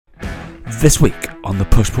This week on the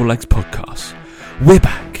Push Pull Legs podcast, we're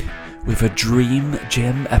back with a Dream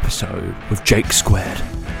Gym episode with Jake Squared.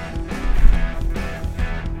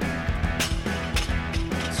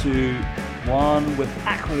 2, 1, we're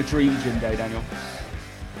back with a Dream Gym day, Daniel.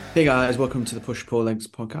 Hey guys, welcome to the Push Pull Legs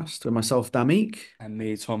podcast with myself, Damik. And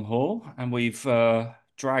me, Tom Hall. And we've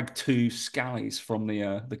dragged 2 scallies from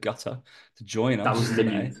the gutter to join us. That was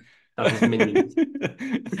minions. That was minions.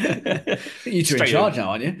 You two are in charge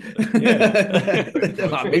now, aren't you? Yeah. They're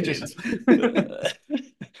like minions.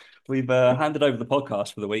 We've handed over the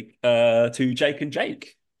podcast for the week to Jake and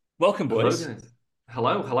Jake. Welcome, boys.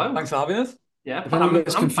 Hello. Thanks for having us. Yeah, but I'm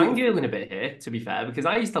fangirling a bit here, to be fair, because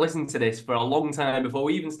I used to listen to this for a long time before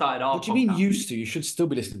we even started our What do you mean used to? You should still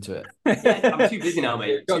be listening to it. Yeah, I'm too busy now,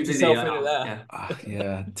 mate. Got Too busy yourself now. into there.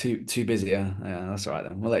 Yeah. Too busy. Yeah, that's all right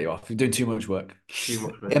then. We'll let you off. You're doing too much work. Too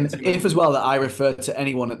much work. If as well that I refer to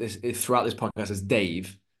anyone throughout this podcast as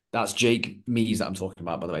Dave, that's Jake Mees that I'm talking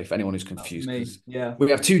about, by the way, for anyone who's confused. Me. Yeah.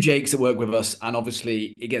 We have 2 Jakes that work with us, and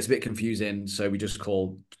obviously it gets a bit confusing, so we just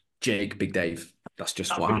call Jake Big Dave. That's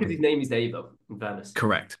just what happened. His name is Dave, though, in fairness.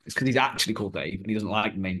 Correct. It's because he's actually called Dave, and he doesn't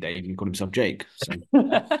like the name Dave, and he called himself Jake. So.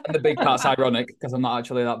 And the big part's ironic because I'm not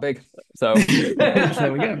actually that big. So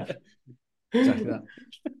there we go. Exactly that.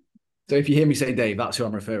 So if you hear me say Dave, that's who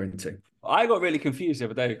I'm referring to. I got really confused the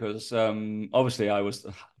other day because obviously I was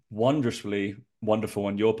wondrously wonderful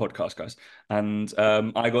on your podcast, guys. And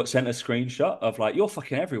I got sent a screenshot of like, you're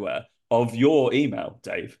fucking everywhere, of your email,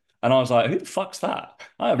 Dave. And I was like, who the fuck's that?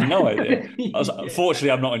 I have no idea. I was like,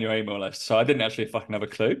 unfortunately, I'm not on your email list, so I didn't actually fucking have a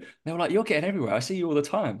clue. They were like, you're getting everywhere. I see you all the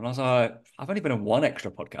time. And I was like, I've only been on one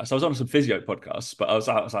extra podcast. I was on some physio podcasts, but I was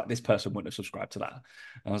like, this person wouldn't have subscribed to that. And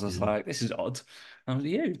I was just like, this is odd. And I was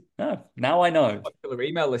like, you? No, now I know. popular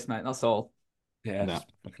email list, mate. That's all. Yeah, No.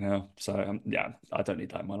 fucking hell. So yeah, I don't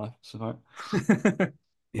need that in my life. So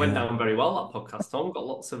Went down very well, that podcast, Tom. Got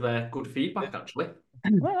lots of good feedback, actually.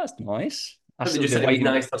 well, that's nice. I think they just said it'd be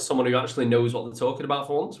nice to have someone who actually knows what they're talking about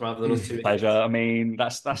for once, rather than us two. Pleasure. I mean,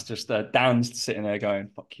 that's just Dan's sitting there going,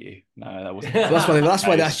 "Fuck you." No, that wasn't. So that's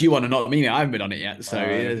why that's you on and not me. I haven't been on it yet, so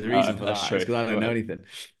there's a reason for that's that. true. Because I don't know anything.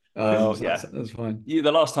 Yeah, that's fine.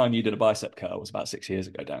 The last time you did a bicep curl was about 6 years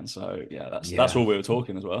ago, Dan. So yeah, that's all we were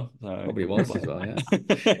talking as well. So. Probably was as well. Yeah.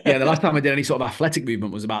 Yeah. The last time I did any sort of athletic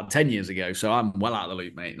movement was about 10 years ago, so I'm well out of the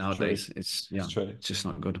loop, mate. Nowadays, it's true. It's just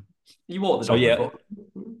not good. You walked the dog before.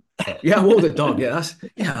 Yeah, I walk the dog. Yeah,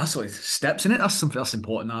 that's what steps in it. That's something that's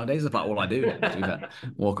important nowadays. That's about all I do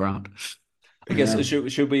walk around. I guess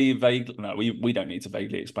should we vaguely? No, we don't need to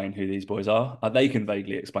vaguely explain who these boys are. They can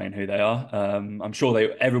vaguely explain who they are. I'm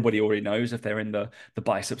sure everybody already knows if they're in the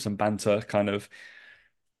biceps and banter kind of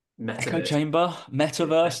echo chamber,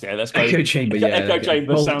 metaverse. Yeah, let's go. Echo chamber. Yeah, echo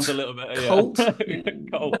chamber sounds a little bit cult.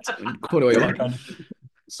 Cult. Call it what you want.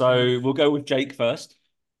 So we'll go with Jake first.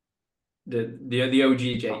 The OG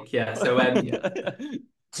Jake, yeah. So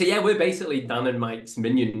so yeah, we're basically Dan and Mike's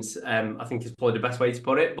minions. I think is probably the best way to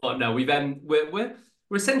put it. But no, we're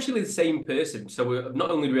essentially the same person. So we're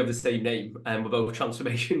not only do we have the same name, we're both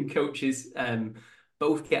transformation coaches.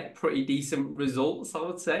 Both get pretty decent results, I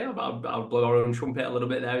would say. I'll blow our own trumpet a little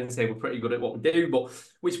bit there and say we're pretty good at what we do. But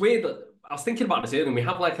it's weird that I was thinking about this earlier, and we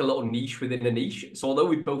have like a little niche within a niche. So although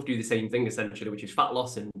we both do the same thing essentially, which is fat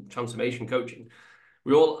loss and transformation coaching.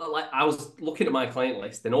 We all I was looking at my client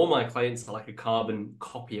list, and all my clients are like a carbon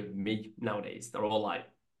copy of me nowadays. They're all like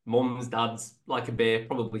mums, dads, like a beer,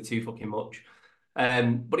 probably too fucking much.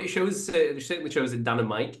 But it certainly shows that Dan and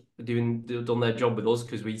Mike are done their job with us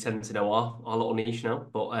because we tend to know our little niche now.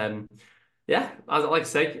 But yeah, as I like to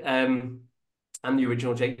say, I'm the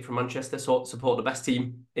original Jake from Manchester, so support the best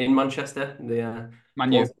team in Manchester. The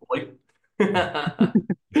Man U.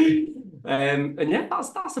 And yeah,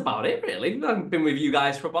 that's about it really. I've been with you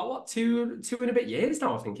guys for about what two and a bit years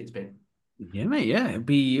now, I think it's been. Yeah, mate. Yeah, it'd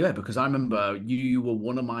be because I remember you were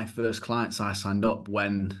one of my first clients I signed up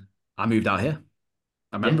when I moved out here.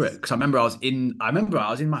 I remember it because I remember I was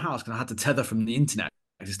in my house because I had to tether from the internet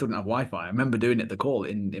because I still didn't have Wi-Fi. I remember doing it the call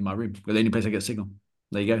in my room, the only place I get a signal.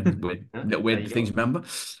 There you go. Weird things to remember.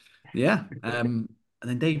 Yeah. And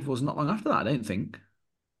then Dave was not long after that, I don't think.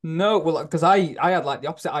 No, well, because I had like the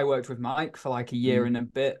opposite. I worked with Mike for like a year and a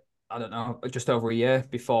bit. I don't know, just over a year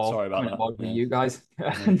before Sorry about coming that. on board with you guys.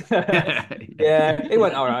 Yeah, it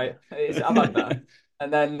went all right. I've had that.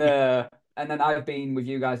 And then I've been with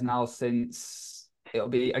you guys now since it'll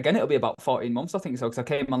be about 14 months, I think so, because I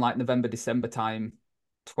came on like November, December time,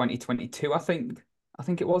 2022, I think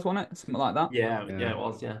it was, wasn't it? Something like that. Yeah, it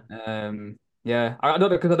was, yeah. Yeah, I don't know,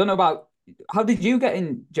 because I don't know about how did you get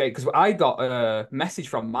in, Jake? Because I got a message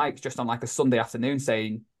from Mike just on like a Sunday afternoon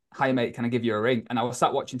saying hi mate, can I give you a ring? And I was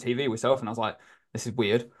sat watching TV with myself, and I was like, this is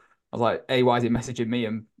weird. I was like, hey, why is he messaging me?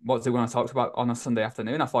 And what's he want to talk about on a Sunday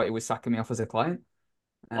afternoon? I thought he was sacking me off as a client.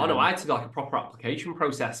 Oh no, I had to do like a proper application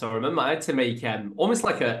process. So I remember I had to make almost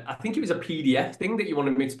like I think it was a PDF thing that you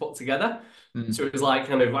wanted me to put together. So it was like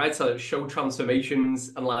kind of I had to show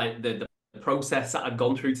transformations and like the process that I'd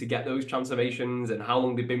gone through to get those transformations and how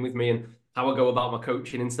long they've been with me and how I go about my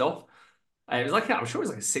coaching and stuff. It was like I'm sure it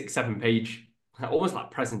was like a 6-7 page, almost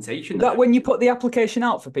like presentation. That when you put the application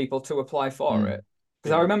out for people to apply for it.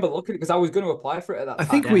 Because Yeah. I remember looking because I was going to apply for it at that I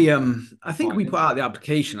time. think we put out the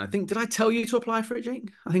application. I think, did I tell you to apply for it, Jake?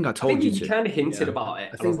 I think I told you you to. kind of hinted about it.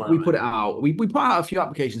 I think we put it out. We put out a few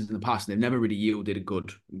applications in the past, and they've never really yielded a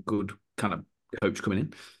good kind of coach coming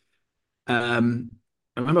in. I remember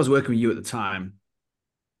I was working with you at the time,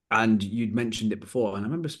 and you'd mentioned it before, and I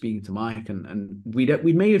remember speaking to Mike, and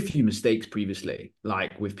we'd made a few mistakes previously,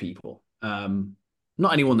 like with people.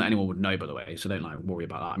 Not anyone that anyone would know, by the way, so don't like worry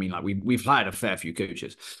about that. I mean, like we've hired a fair few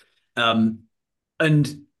coaches, and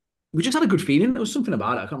we just had a good feeling. There was something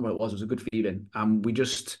about it. I can't remember what it was. It was a good feeling, and we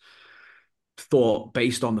just thought,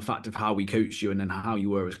 based on the fact of how we coached you and then how you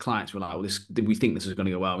were as clients, we're like, well, we think this is going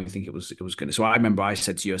to go well. We think it was going to. So I remember I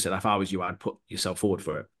said to you, I said, if I was you, I'd put yourself forward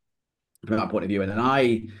for it from that point of view. And then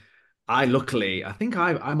I luckily, I think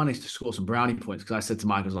I managed to score some brownie points because I said to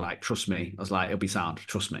Mike, I was like, trust me. I was like, it'll be sound.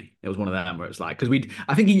 Trust me. It was one of them where it's like, because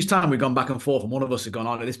I think each time we'd gone back and forth and one of us had gone,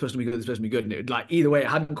 oh, this person will be good, this person will be good. And it would like, either way, it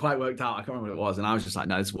hadn't quite worked out. I can't remember what it was. And I was just like,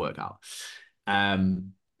 no, this will work out.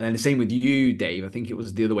 And then the same with you, Dave. I think it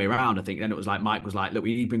was the other way around. I think then it was like, Mike was like, look,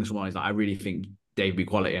 we need to bring someone. He's like, I really think Dave be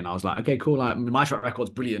quality. And I was like, okay, cool. Like my track record's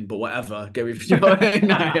brilliant, but whatever. Go with you.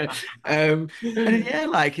 And yeah,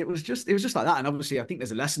 like it was just like that. And obviously, I think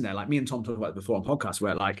there's a lesson there. Like me and Tom talked about it before on podcasts,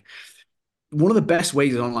 where like one of the best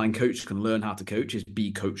ways an online coach can learn how to coach is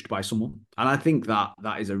be coached by someone. And I think that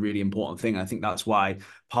is a really important thing. I think that's why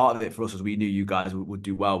part of it for us is we knew you guys would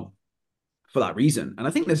do well for that reason. And I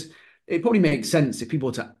think it probably makes sense if you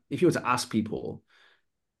were to ask people.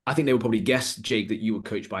 I think they would probably guess, Jake, that you were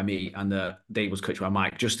coached by me and that Dave was coached by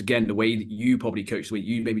Mike. Just again, the way that you probably coach, the way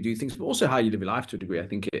you maybe do things, but also how you live your life to a degree. I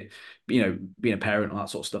think being a parent and that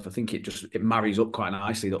sort of stuff, I think it marries up quite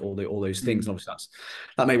nicely, that all those things. And obviously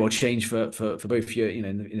that may well change for both you,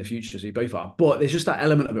 in the future, so you both are. But there's just that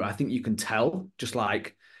element of it. I think you can tell, just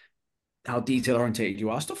like how detail orientated you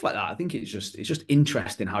are, stuff like that. I think it's just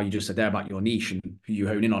interesting how you just said there about your niche and who you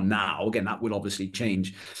hone in on now. Again, that will obviously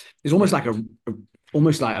change. It's almost like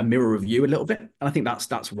almost like a mirror of you a little bit. And I think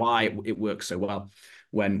that's why it works so well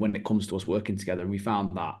when it comes to us working together. And we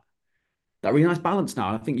found that really nice balance now.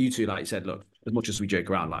 And I think you two, like you said, look, as much as we joke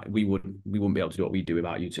around, like we wouldn't be able to do what we do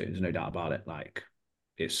without you two. There's no doubt about it. Like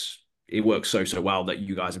it works so well that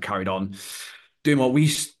you guys have carried on doing what we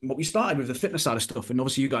started with, the fitness side of stuff. And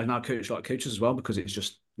obviously you guys now coach like coaches as well, because it's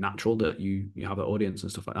just natural that you have an audience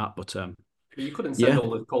and stuff like that. But you couldn't send all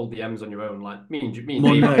the cold DMs on your own, like me and Dave.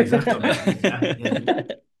 No, exactly.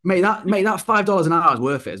 Mate, that $5 an hour is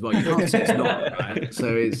worth it as well. You can't say it's not, right?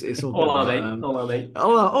 So it's all our mate.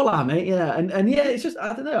 All our mate, yeah. And yeah, it's just,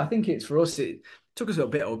 I don't know. I think it's for us. It took us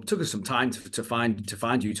some time to find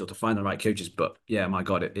you, to find the right coaches. But yeah, my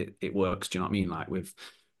God, it works. Do you know what I mean? Like with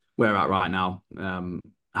where we're at right now,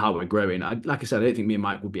 how we're growing. Like I said, I don't think me and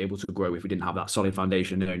Mike would be able to grow if we didn't have that solid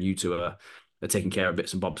foundation. And you two are taking care of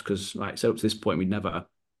bits and bobs, because so up to this point, we'd never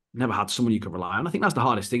had someone you can rely on. I think that's the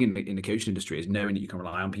hardest thing in the coaching industry, is knowing that you can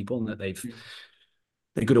rely on people and that they're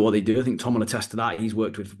good at what they do. I think Tom will attest to that. He's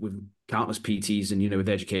worked with countless PTs and with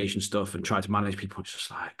education stuff and tried to manage people.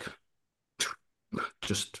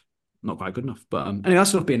 Just not quite good enough. But anyway,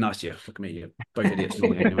 that's not being nice to you. Look at me, you're both idiots.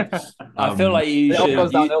 Anyway. I feel like you should. It all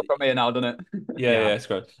goes downhill from here now, doesn't it? Yeah, it's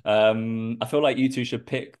great. I feel like you two should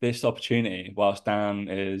pick this opportunity whilst Dan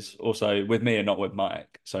is also with me and not with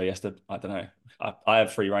Mike. So he has to, I don't know. I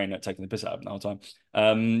have free reign at taking the piss out of him the whole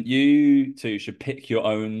time. You two should pick your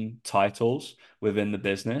own titles within the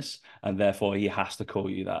business, and therefore he has to call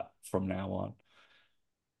you that from now on.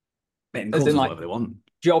 As in, like, whatever they want.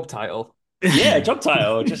 Job title. Yeah, job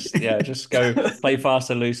title. Just go play fast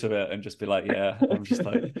and loose with it and just be like, yeah, I'm just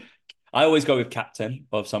like, I always go with captain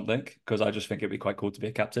of something because I just think it'd be quite cool to be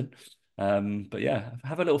a captain. But yeah,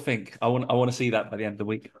 have a little think. I want to see that by the end of the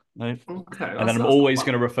week. No? Okay. And then I'm always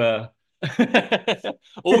going to refer.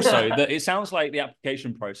 Also, that it sounds like the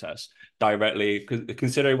application process directly,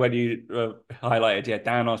 considering when you highlighted,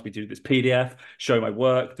 Dan asked me to do this PDF, show my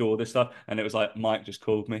work, do all this stuff, and it was like Mike just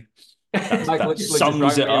called me. That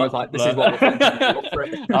sums it up. Like, this is what we're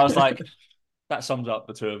thinking. I was like, that sums up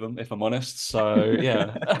the two of them, if I'm honest. So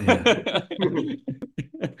yeah.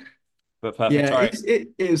 But perfect. Yeah, All right.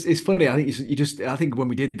 it's funny. I think you just I think when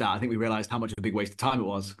we did that, I think we realized how much of a big waste of time it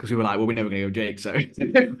was because we were like, well, we're never going to go Jake, so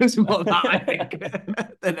it was more that I think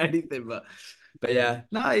than anything. But yeah,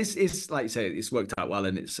 no, it's like you say, it's worked out well,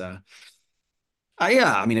 and it's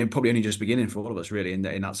yeah, I mean, it probably only just beginning for all of us, really, in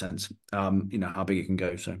that sense. How big it can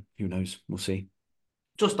go. So who knows? We'll see.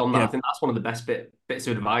 Just on You that, I know, think that's one of the best bits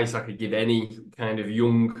of advice I could give any kind of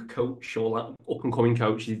young coach or like up and coming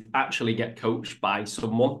coach is actually get coached by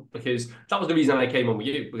someone, because that was the reason I came on with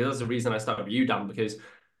you, because that's the reason I started with you, Dan, because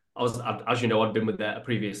as you know, I'd been with a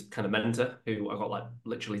previous kind of mentor who I got like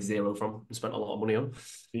literally zero from and spent a lot of money on.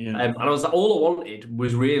 yeah. And I was like, all I wanted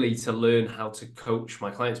was really to learn how to coach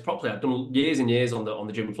my clients properly. I've done years and years on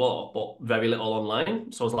the gym floor, but very little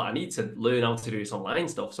online. So I was like, I need to learn how to do this online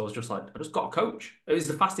stuff. So I was just like, I just got a coach. It was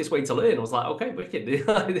the fastest way to learn. I was like, okay, wicked.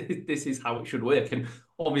 This is how it should work. And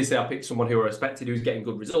obviously, I picked someone who I respected, who's getting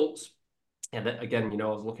good results. And again, I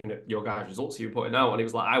was looking at your guys' results you were putting out, and it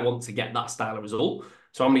was like, I want to get that style of result.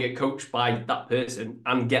 So I'm going to get coached by that person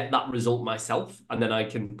and get that result myself, and then I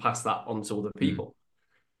can pass that on to other people.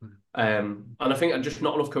 And I think just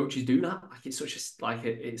not enough coaches do that. Like it's such a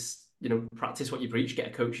it's practice what you preach, get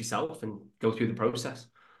a coach yourself, and go through the process.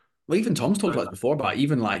 Well, even Tom's talked about this before about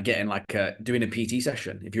even like getting like doing a PT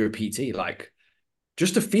session. If you're a PT, like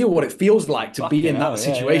just to feel what it feels like to be in that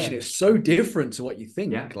situation. It's so different to what you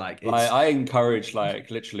think. Yeah. Like I encourage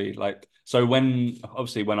literally so when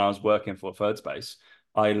I was working for Third Space,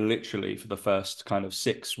 I literally for the first kind of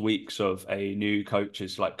 6 weeks of a new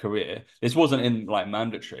coach's like career, this wasn't in like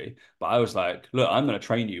mandatory, but I was like, look, I'm going to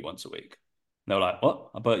train you once a week. And they were like,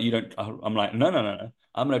 what? But you don't. I'm like, no.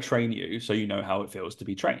 I'm going to train you so you know how it feels to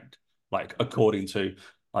be trained, like according to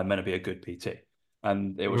I'm meant to be a good PT.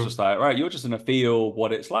 And it was just like, right, you're just going to feel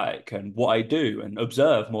what it's like and what I do and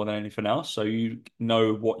observe more than anything else. So you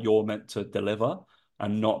know what you're meant to deliver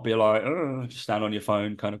and not be like, oh, just stand on your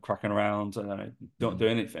phone, kind of cracking around and don't do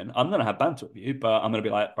anything. I'm going to have banter with you, but I'm going to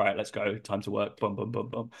be like, right, let's go. Time to work. Boom, boom, boom,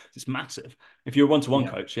 boom. It's massive. If you're a one-to-one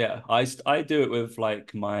coach, yeah, I do it with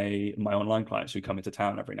like my online clients who come into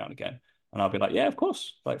town every now and again. And I'll be like, yeah, of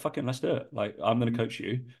course. Like, fucking, let's do it. Like, I'm going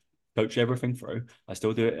to coach everything through. I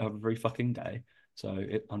still do it every fucking day. So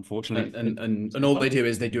it unfortunately and all they do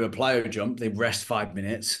is they do a plyo jump, they rest 5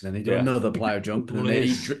 minutes, then they do another plyo jump, and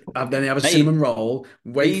then they have a cinnamon roll,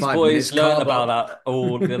 wait these 5 minutes, boys learned carb about up. that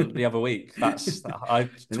all the other week. I talked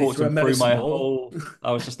threw a them through my medicine ball. whole.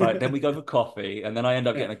 I was just like, then we go for coffee, and then I end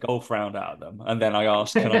up getting a golf round out of them, and then I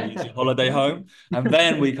ask, can I use your holiday home? And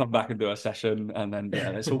then we come back and do a session, and then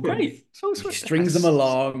it's all great. It's all He strings them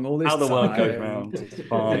along all this how the world goes time. round. It's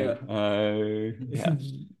fine. Yeah.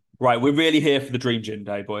 Right, we're really here for the Dream Gym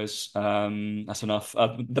Day, boys. That's enough.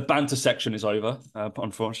 The banter section is over,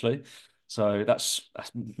 unfortunately. So that's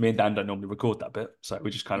me and Dan don't normally record that bit, so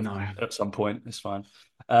we just kind of at some point it's fine.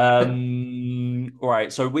 All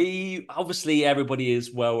right, so we obviously everybody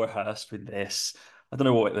is well rehearsed with this. I don't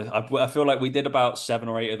know what I feel like we did about 7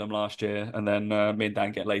 or 8 of them last year, and then me and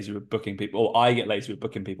Dan get lazy with booking people, or I get lazy with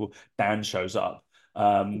booking people. Dan shows up.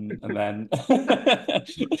 And then I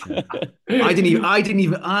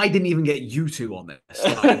didn't even get you two on this.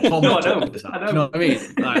 Like, Tom no, I took know. this out. Do you know what I mean?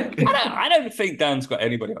 Like, I don't think Dan's got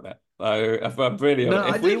anybody on it. If I'm really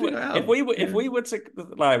honest, if we were to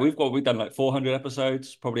like we've done like 400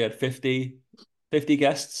 episodes, probably had 50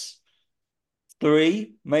 guests.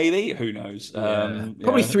 3 maybe, who knows?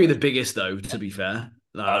 Probably 3 of the biggest though, to be fair.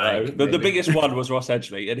 I Like, know. The biggest one was Ross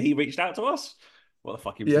Edgley, and he reached out to us. What the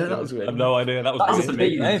fuck he was doing? that was weird. I have no idea. That was That's weird. a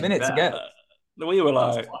big name, innit, to get. We were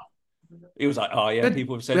like, he was like, oh yeah,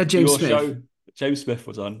 people have said James your Smith. show. James Smith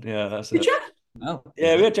was on. Yeah, that's it. No.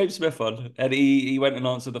 Yeah, we had James Smith on, and he went and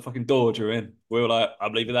answered the fucking door during. We were like,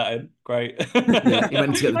 I'm leaving that in. Great. Yeah, he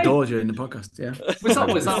went to get the door during the podcast. Yeah. Was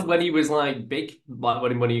that when he was like big? Like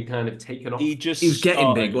when he kind of taken off? He was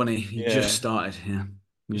getting big, wasn't he? He just started. Yeah.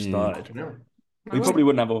 Just started. We probably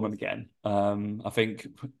wouldn't have him on again. I think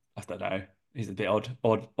I don't know. He's a bit odd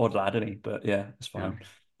lad, isn't he? But yeah, it's fine.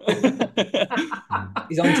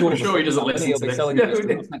 He's on tour. I'm sure he doesn't listen He'll to be this. selling you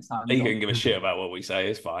next time. He couldn't give a shit about what we say.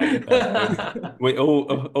 It's fine. We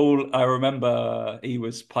all. I remember he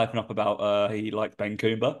was piping up about he liked Ben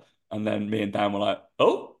Coomber, and then me and Dan were like,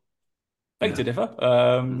 "Oh, beg to differ.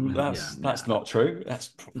 That's not true.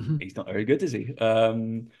 He's not very good, is he?"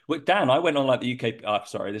 With Dan, I went on like the UK.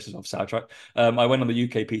 Sorry, this is off soundtrack. I went on the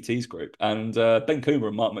UK PTs group, and Ben Coomer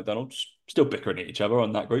and Mark McDonald still bickering at each other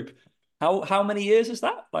on that group. How many years is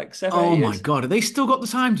that? Like 7, Oh 8 my years? God, have they still got the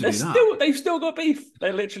time to do that? They've still got beef.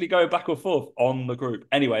 They literally go back and forth on the group.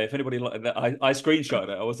 Anyway, if anybody like that, I screenshotted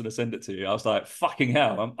it. I was going to send it to you. I was like, fucking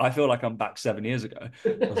hell. I feel like I'm back 7 years ago.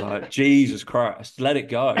 I was like, Jesus Christ, let it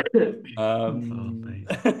go. Oh, mate.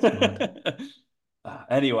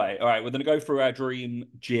 Anyway, all right, we're going to go through our dream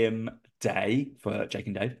gym day for Jake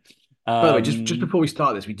and Dave. By the way, just before we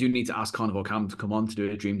start this, we do need to ask Carnival Cam to come on to do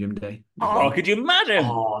a Dream Gym Day. Oh, could you imagine?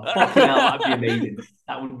 Oh, fucking hell, that'd be amazing.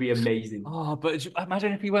 That would be amazing. Oh, but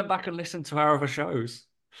imagine if he went back and listened to our other shows.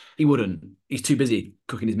 He wouldn't. He's too busy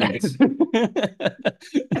cooking his mints.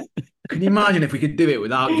 Can you imagine if we could do it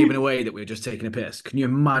without giving away that we were just taking a piss? Can you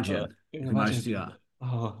imagine? Can you imagine to do that?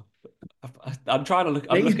 Oh, I'm trying to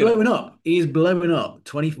look. He's blowing up. He's blowing up.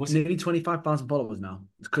 Nearly 25,000 followers now.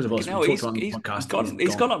 It's because of us. No, he's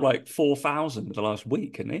gone up like 4,000 the last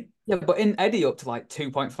week, isn't he? Yeah, but in Eddie up to like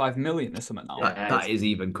 2.5 million or something now. That is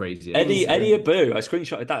even crazier. Eddie Abu, I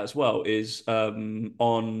screenshotted that as well, is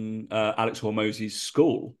on Alex Hormozy's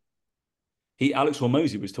school. Alex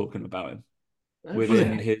Hormozy was talking about him.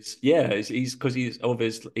 Within his he's because he's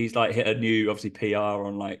like hit a new obviously PR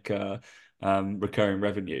on like recurring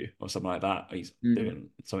revenue or something like that. He's doing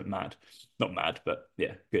something mad, not mad, but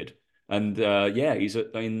yeah, good. And he's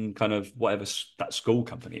in kind of whatever that school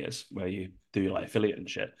company is where you do like affiliate and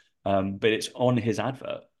shit. But it's on his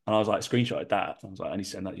advert, and I was like screenshotted that. I was like, I need to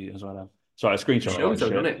send that to you as well. So I screenshot. Shows,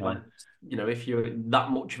 doesn't it? Like, if you're that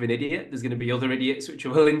much of an idiot, there's going to be other idiots which are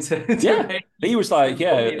willing to. Yeah, he was like,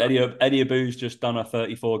 Eddie Abu's just done a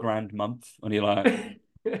 34 grand month, and you're like,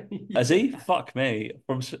 has he? Fuck me,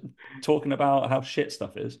 from talking about how shit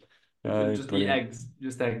stuff is. Just brilliant. Eat eggs,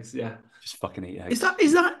 just eggs, yeah. Just fucking eat eggs.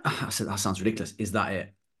 Is that? I said that sounds ridiculous. Is that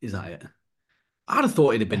it? I'd have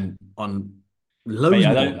thought it'd have been on. Loads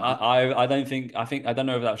I don't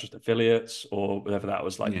know if that was just affiliates or whether that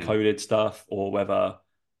was like coded stuff or whether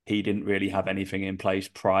he didn't really have anything in place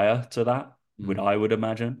prior to that, I would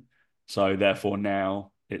imagine. So therefore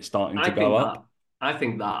now it's starting to go up. I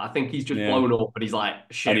think he's just blown up and he's like,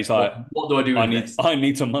 shit, and he's like, what do I do with this? I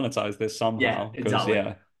need to monetize this somehow. Yeah,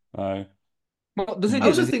 exactly. What does he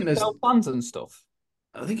do? Does he sell plans and stuff?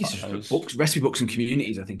 I think it's just books, recipe books and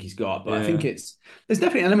communities. I think he's got, but I think there's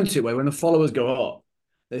definitely an element to it where when the followers go up,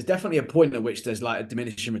 there's definitely a point at which there's like a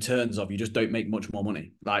diminishing returns of you just don't make much more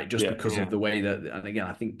money, like just because of the way that. And again,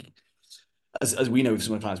 I think as we know with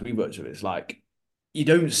some of the clients we worked with, it's like you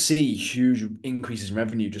don't see huge increases in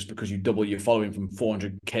revenue just because you double your following from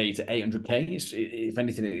 400k to 800k. If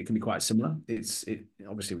anything, it can be quite similar.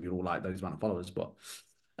 Obviously we all like those amount of followers, but.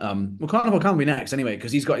 Well, Carnival can be next anyway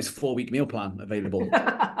because he's got his 4-week meal plan available.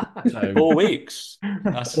 So 4 weeks.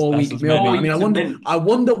 That's 4-week meal plan. I mean, I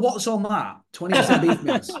wonder what's on that 20% beef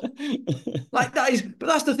meals. Like that is, but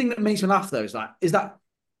that's the thing that makes me laugh though. Is like, is that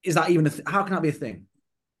even how can that be a thing?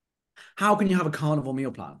 How can you have a carnival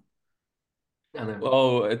meal plan?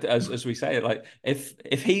 Well, as we say, like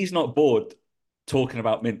if he's not bored talking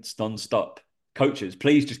about mints non-stop. Coaches,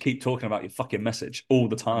 please just keep talking about your fucking message all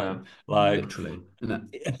the time. Like literally,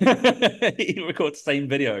 he records the same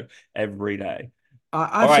video every day.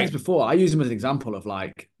 I've said this before. I use him as an example of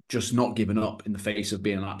like just not giving up in the face of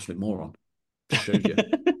being an absolute moron. Shows you.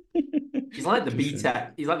 He's like the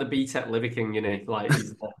B-Tech. He's like the B-Tech Liver King, you know. Like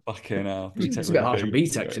fucking hell. It's a bit harsh on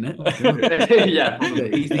B-Tech, isn't it?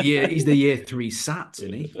 Yeah, he's the year 3 SATs,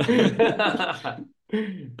 isn't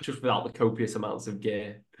he? Just without the copious amounts of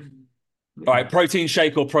gear. All right, protein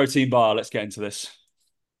shake or protein bar? Let's get into this.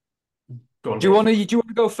 Go on, do you want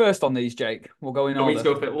to go first on these, Jake? We'll go in order.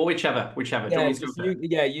 Go for it. Well, whichever.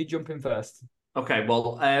 You jump in first. Okay.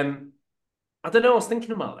 Well, I don't know. I was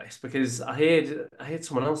thinking about this because I heard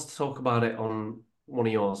someone else talk about it on one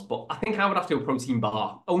of yours, but I think I would have to go protein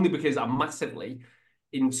bar only because I'm massively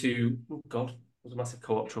into. Oh God, it was a massive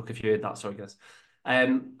co-op truck. If you heard that, sorry guys.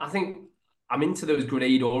 I think I'm into those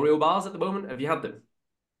grenade Oreo bars at the moment. Have you had them?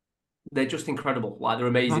 They're just incredible. Like they're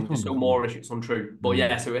amazing. They're so Moorish, it's untrue. But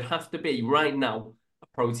yeah, so it would have to be right now a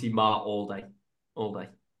protein bar all day.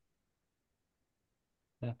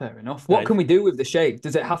 Yeah, fair enough. What can we do with the shake?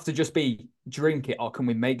 Does it have to just be drink it, or can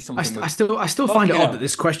we make something? I still find it odd that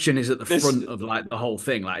this question is at the front of like the whole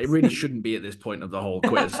thing. Like it really shouldn't be at this point of the whole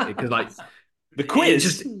quiz because like the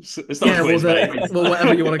quiz. It's not a quiz, well,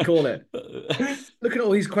 whatever you want to call it. Look at all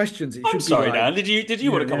these questions. I'm sorry, Dan. Did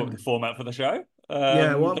you want to come up with the format for the show?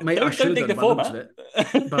 Mate, I should have done by looks of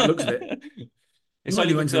it. By looks of it. It's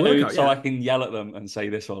only so I can yell at them and say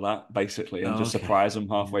this or that, basically, and just surprise them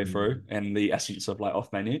halfway through in the essence of like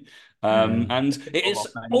off menu. And it is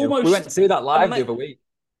almost. We went to see that live the other week.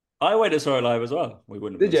 I went and saw it live as well. We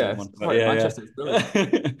wouldn't. Did you? Manchester,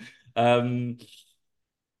 yeah.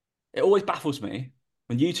 it always baffles me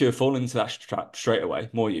when you two have fallen into that trap straight away.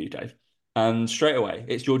 More you, Dave, and straight away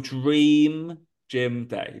it's your dream gym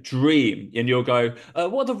day, dream, and you'll go,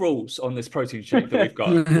 "What are the rules on this protein shake that we've got?"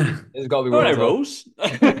 There's got to be There are rules.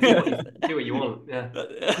 no rules. Do what you want. Yeah.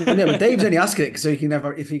 Yeah, but Dave's only asking it so he can have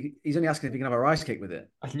he's only asking if he can have a rice cake with it.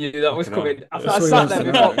 I knew that was Fucking coming. hell. I That's what he sat wants there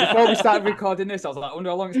to know. before we started recording this. I was like, I wonder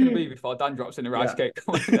how long it's going to be before Dan drops in a rice cake.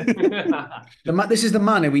 This is the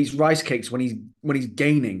man who eats rice cakes when he's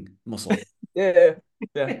gaining muscle Yeah.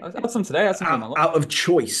 I had some today. I had some for my lunch. out of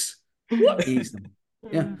choice. What? He eats them.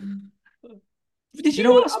 Yeah. Did You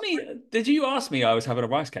know what? ask me? Did you ask me I was having a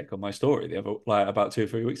rice cake on my story the other like about 2 or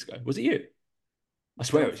 3 weeks ago? Was it you? I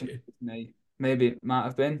swear it was you. Maybe it might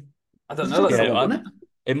have been. I don't know. Yeah,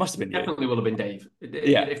 it must have been you. Definitely will have been Dave.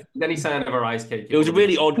 Yeah. If there's any sign of a rice cake, It was a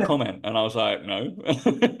really odd comment, and I was like, no. He's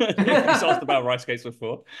asked about rice cakes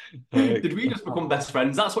before. Did we just become best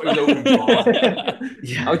friends? That's what it was open for.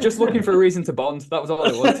 Yeah. I was just looking for a reason to bond. That was all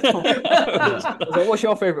it was. I was like, what's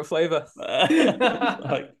your favorite flavor?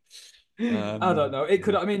 Like, I don't know. It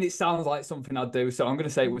could. I mean, it sounds like something I'd do, so I'm going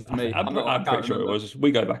to say it was me. I'm pretty sure it was.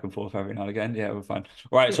 We go back and forth every now and again. Yeah, we're fine.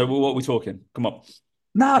 Right. So what are we talking? Come on.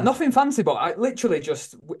 Nah, nothing fancy, but I literally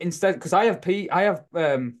just instead because I have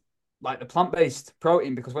like the plant-based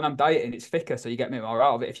protein because when I'm dieting it's thicker, so you get more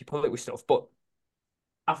out of it if you pull it with stuff. But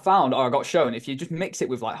I found or I got shown if you just mix it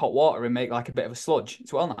with like hot water and make like a bit of a sludge,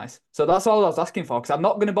 it's well nice. So that's all I was asking for because I'm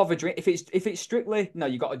not going to bother drink if it's strictly no,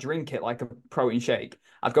 you got to drink it like a protein shake.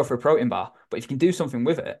 I'd go for a protein bar, but if you can do something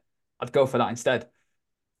with it, I'd go for that instead.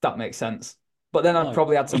 That makes sense. But then I'd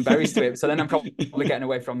probably add some berries to it. So then I'm probably getting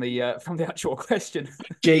away from the actual question.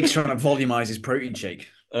 Jake's trying to volumize his protein shake.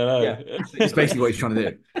 Yeah, It's basically what he's trying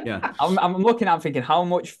to do. Yeah. I'm looking at thinking, how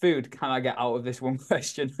much food can I get out of this one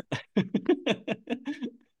question?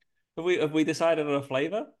 Have we decided on a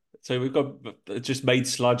flavor? So we've got just made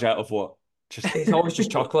sludge out of what? It's always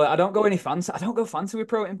just chocolate. I don't go any fancy. I don't go fancy with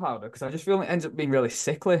protein powder because I just feel it ends up being really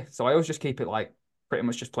sickly. So I always just keep it like pretty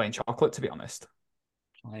much just plain chocolate, to be honest.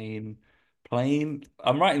 Plain.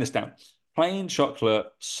 I'm writing this down. Plain chocolate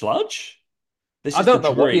sludge. I don't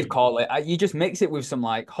know what you'd call it. You just mix it with some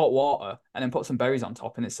like hot water and then put some berries on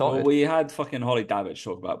top, and it's sorted. Well, we had fucking Holly Davidge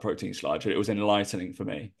talk about protein sludge, and it was enlightening for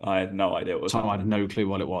me. I had no idea what it was. Tom had no clue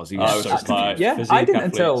what it was. I was just like, yeah, I didn't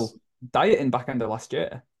until dieting back end of last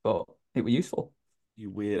year, but it was useful.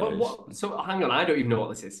 You weirdos. So hang on, I don't even know what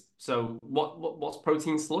this is. So what's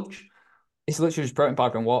protein sludge? It's literally just protein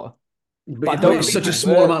powder and water. But it's such a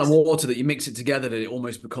small amount of water that you mix it together that it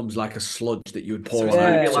almost becomes like a sludge that you would pour so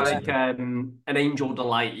on. It's like an Angel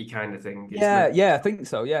Delighty kind of thing. Yeah, I think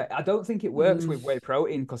so. Yeah, I don't think it works with whey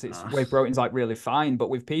protein because whey protein's like really fine, but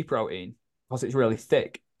with pea protein because it's really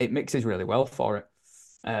thick, it mixes really well for it.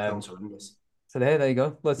 So there you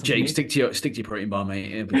go. Jake, stick to your protein bar,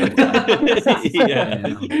 mate. Yeah.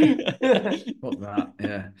 Fuck that.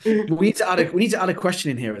 Yeah. We need to add a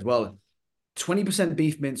question in here as well. 20%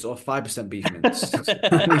 beef mince or 5% beef mince?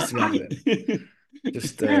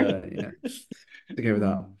 Just to go with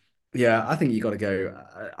that. Yeah, I think you got to go.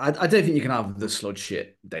 I don't think you can have the sludge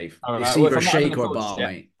shit, Dave. It's either a shake or a bar,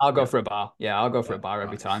 mate. I'll go for a bar. Yeah, I'll go for a bar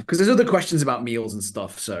every time. Because there's other questions about meals and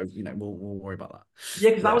stuff, so we'll worry about that. Yeah,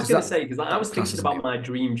 because I was going to say I was thinking about my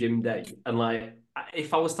dream gym day and like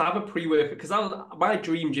if I was to have a pre-workout because my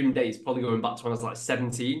dream gym day is probably going back to when I was like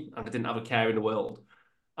 17 and I didn't have a care in the world.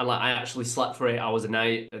 And like I actually slept for 8 hours a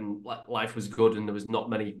night and like life was good and there was not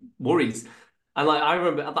many worries. And like I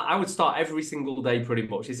remember I would start every single day pretty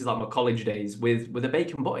much. This is like my college days with a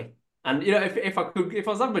bacon butty. And if I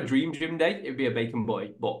was having a dream gym day, it'd be a bacon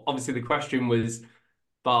butty. But obviously the question was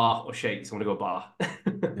bar or shake, so I'm gonna go bar.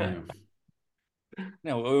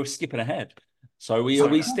 No, we're skipping ahead. So are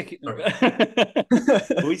we sticking?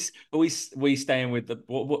 we staying with the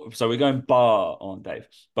what? So we're going bar on Dave,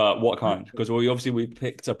 but what kind? Because we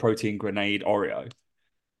picked a protein grenade Oreo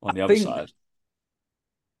on the other side.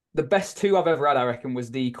 The best two I've ever had, I reckon, was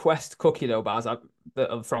the Quest cookie dough bars that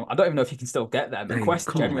are from. I don't even know if you can still get them. The Quest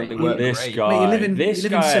generally work great. Guy, mate, you live in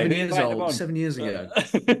 7 years old. 7 years ago.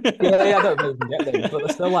 yeah, I don't know if you can get them, but they're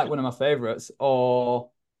still like one of my favorites. Or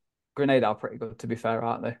grenade are pretty good, to be fair,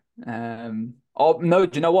 aren't they? Or no,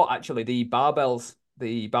 do you know what? Actually, the barbells,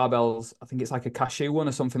 I think it's like a cashew one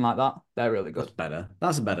or something like that. They're really good. That's better.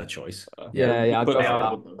 That's a better choice. Yeah, I'd go for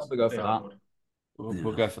that. Probably go for that.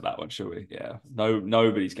 We'll go for that one, shall we? Yeah. No,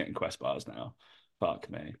 nobody's getting Quest bars now.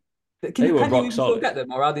 Fuck me. Can you even still get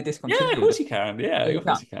them, or are they discontinued? Yeah, of course you can. Yeah, of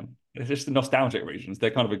course you can. It's just the nostalgic reasons.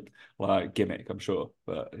 They're kind of a like gimmick, I'm sure.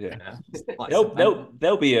 But yeah,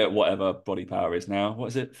 they'll be at whatever Body Power is now. What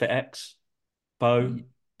is it? FitX? Bo?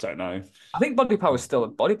 Don't know. I think Body Power is still a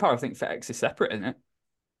Body Power. I think FitX is separate, isn't it?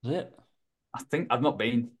 Is it? I think I've not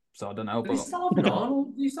been, so I don't know. They But still have an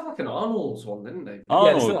Arnold. They used to have like an Arnold's one, didn't they? yeah, they still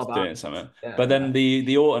Arnold's have that. doing something, Yeah, but then yeah.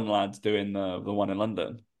 the Orton lad's doing the one in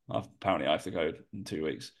London. Apparently, I have to go in 2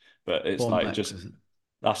 weeks, but it's like Bournemouth, just isn't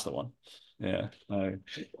that's the one. Yeah, no,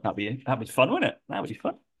 that'd be fun, wouldn't it? That'd be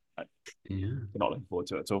fun. it? Yeah. We're not looking forward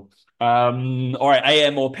to it at all. All right,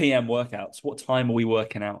 AM or PM workouts. What time are we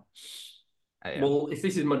working out? Well, if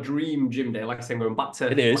this is my dream gym day, like I said, I'm going back It to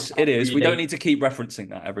like is. It is. We don't days. need to keep referencing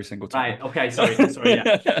that every single time. Right. Okay. Sorry.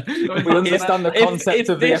 Yeah. Going We back to understand the concept if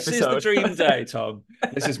of the this is the episode. dream day, Tom,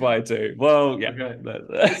 this is what I do. Well, yeah.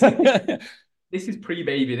 Okay. This is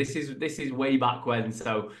pre-baby. This is way back when.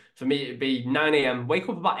 So for me, it'd be 9 a.m. Wake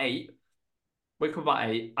up about 8. Wake up about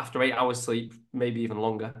 8 after 8 hours sleep, maybe even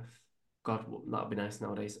longer. God, that'd be nice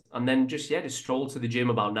nowadays. And then just stroll to the gym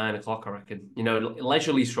about 9 o'clock, I reckon.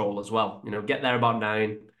 Leisurely stroll as well. Get there about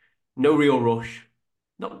 9. No real rush.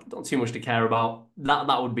 Not too much to care about.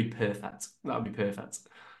 That would be perfect. That would be perfect.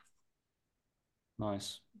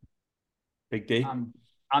 Nice. Big D.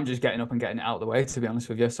 I'm just getting up and getting it out of the way, to be honest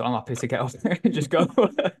with you. So I'm happy to get up and just go.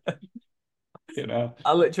 I'm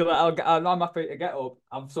happy to get up,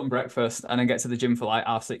 have some breakfast, and then get to the gym for like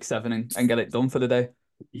 6:30, 7, and get it done for the day.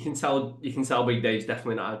 You can tell Big Dave's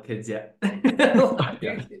definitely not had kids yet. Yeah.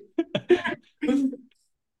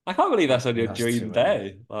 I can't believe that's on your That's dream too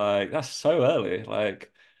day. Like that's so early.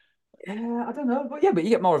 Like Yeah, I don't know, but yeah, but you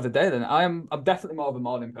get more of the day than I am. I'm definitely more of a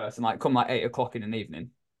morning person. Like come like 8 o'clock in the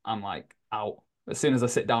evening, I'm like out. As soon as I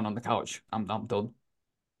sit down on the couch, I'm done.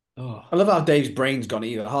 oh. I love how Dave's brain's gone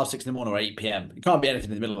either 6:30 in the morning or 8 p.m. It can't be anything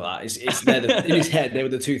in the middle of that. It's there in his head. They were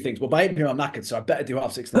the two things. Well, by 8 p.m. I'm knackered, so I better do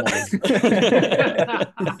 6:30 in the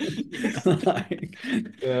morning. Like,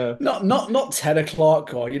 Yeah. not 10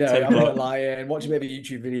 o'clock or 10 having a o'clock. lie-in, watch maybe a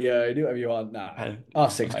YouTube video, do whatever you want. Nah, Hey,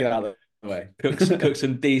 6, right. get out of the way. Cook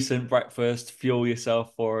some decent breakfast, fuel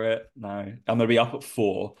yourself for it. No, I'm gonna be up at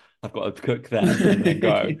 4. I've got to cook then and then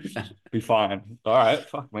go. Be fine. All right,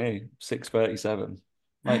 fuck me. 6:37.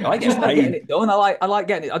 Like I I just get like getting paid. it done. I like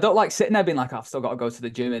getting it. I don't like sitting there being like, I've still got to go to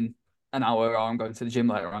the gym in an hour, or I'm going to the gym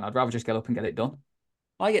later on. I'd rather just get up and get it done.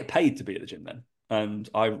 I get paid to be at the gym then, and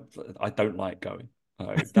I don't like going.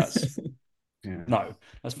 So that's Yeah. no,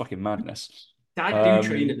 that's fucking madness. I do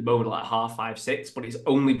train at the moment like 5:30, 6, but it's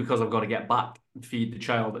only because I've got to get back and feed the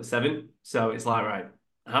child at 7. So it's like, right,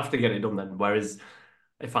 I have to get it done then. Whereas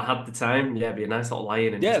if I had the time, yeah, it'd be a nice little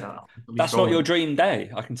lie-in and just Yeah, be that's not your strolling. dream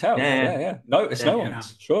day. I can tell. Yeah, Yeah, yeah. No, it's yeah, no Yeah.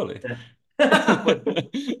 one's, surely. yeah.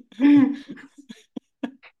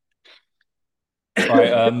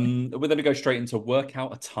 Right, we're gonna go straight into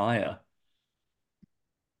workout attire.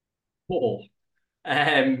 Cool.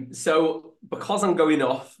 So because I'm going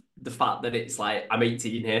off the fact that it's like I'm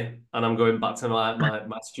 18 here and I'm going back to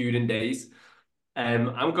my student days,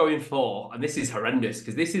 I'm going for, and this is horrendous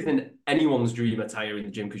because this isn't anyone's dream attire in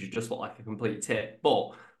the gym because you just look like a complete tit,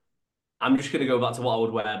 but I'm just going to go back to what I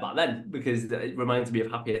would wear back then because it reminds me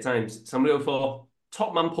of happier times. So I'm going to go for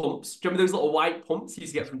Top Man pumps. Do you remember those little white pumps you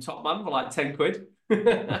used to get from Top Man for like 10 quid?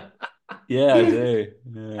 Yeah, I do.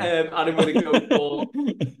 Yeah. And I'm going to go for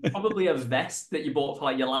probably a vest that you bought for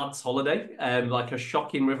like your lad's holiday, like a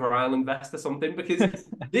shocking River Island vest or something, because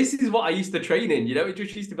this is what I used to train in. It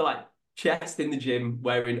just used to be like chest in the gym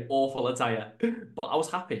wearing awful attire, but I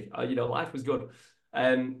was happy. Life was good.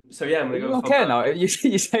 So yeah, I'm Are gonna you go for okay that. now? You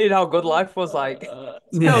saying how good life was like?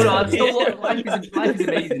 No, I'm still life is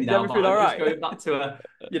amazing Is now, but everything all I'm just right? going back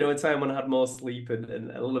to a time when I had more sleep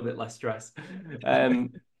and a little bit less stress.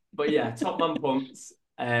 But yeah, Top Man pumps,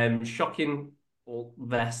 shocking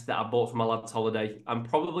vest that I bought for my lad's holiday, and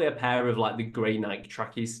probably a pair of like the grey Nike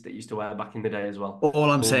trackies that I used to wear back in the day as well.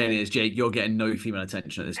 All I'm Cool. saying is, Jake, you're getting no female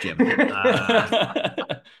attention at this gym.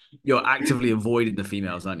 You're actively avoiding the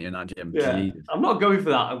females, aren't you, in that gym? Yeah, Jesus. I'm not going for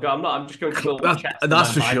that. I'm just going to build a chest.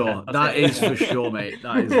 That's for sure. That is for sure, mate.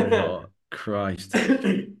 That is for sure. Christ.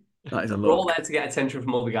 That is a We're all look. there to get attention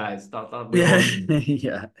from other guys. Yeah.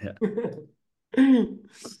 Yeah.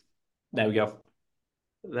 There we go.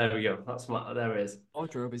 There we go. There it is.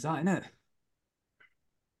 Wardrobe is that, innit?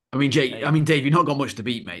 I mean, Jake, Dave, you've not got much to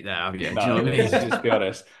beat, mate, there, have you? Do you know what I mean? Let's be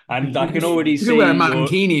honest. And I can already You see could wear a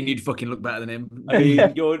mankini and you'd fucking look better than him. I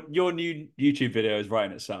mean, your new YouTube video is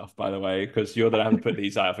writing itself, by the way, because you're gonna have to put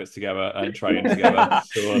these outfits together and train together.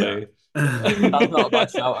 Surely. That's not a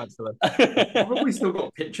bad shout, actually. I've probably still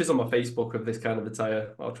got pictures on my Facebook of this kind of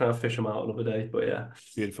attire. I'll try and fish them out another day, but yeah.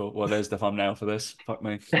 Beautiful. Well, there's the thumbnail for this. Fuck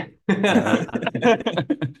me. Sure.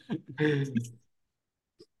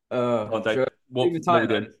 What we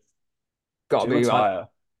doing? Got to be attire.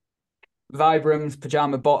 Vibrams,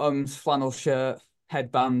 pajama bottoms, flannel shirt,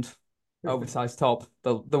 headband, oversized top,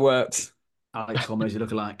 the works. Alex Hormozy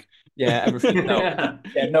lookalike. Yeah, everything. No,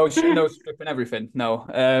 yeah, no, no stripping everything. No,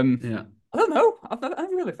 Yeah. I don't know.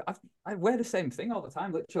 I wear the same thing all the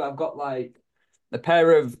time. Literally, I've got like a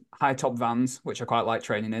pair of high top Vans, which I quite like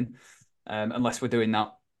training in. Unless we're doing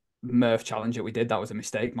that Murph challenge that we did, that was a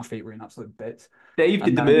mistake. My feet were in absolute bits. Dave did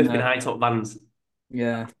And the then, Murph in high top Vans.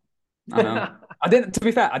 yeah, I know. I didn't. To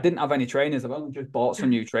be fair, I didn't have any trainers. I've only just bought some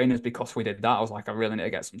new trainers because we did that. I was like, I really need to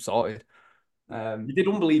get some sorted. You did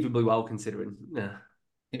unbelievably well considering. Yeah.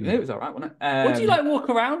 It was all right, wasn't it? What do you like walk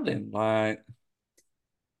around in? Like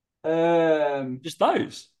just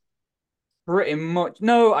those? Pretty much.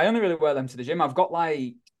 No, I only really wear them to the gym. I've got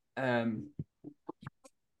like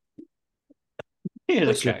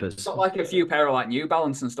Yeah, Slippers. got like a few pair of like New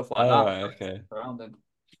Balance and stuff like Oh, that. right, okay. Around them.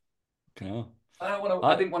 Okay. I don't want to.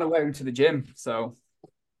 I didn't want to wear them to the gym, so.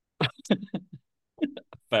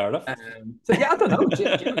 Fair enough. So yeah, I don't know.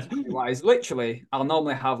 Gym wise, literally, I'll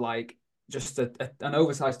normally have like just an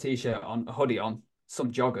oversized t-shirt on, a hoodie on,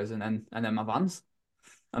 some joggers, and then my Vans,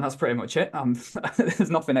 and that's pretty much it. There's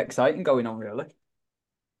nothing exciting going on really.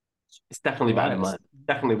 It's definitely better than mine.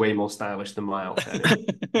 Definitely way more stylish than my outfit.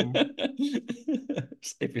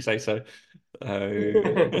 If you say so.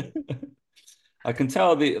 I can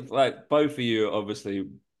tell both of you are obviously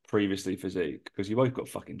previously physique because you both got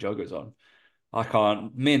fucking joggers on. I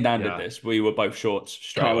can't. Me and Dan did this. We were both shorts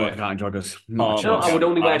straight Can't away. work out in joggers. I would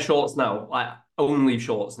only wear shorts now. Like only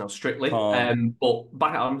shorts now, strictly. But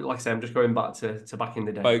back, like I say, I'm just going back to back in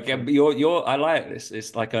the day. But again, you're. I like this.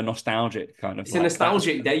 It's like a nostalgic kind of. It's a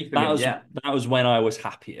nostalgic day for me. That was when I was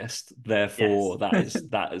happiest. Therefore,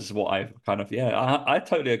 that is what I kind of. Yeah, I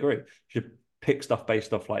totally agree. You should pick stuff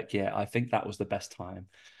based off like, yeah, I think that was the best time.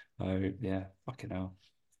 Oh yeah, fucking hell,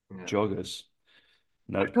 joggers.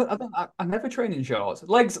 No, I never train in shorts.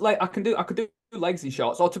 Legs, like I could do legs in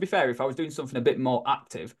shorts. Or to be fair, if I was doing something a bit more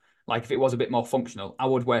active, like if it was a bit more functional, I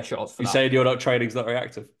would wear shorts for you that. saying you're not training's not very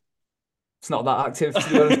active? It's not that active, to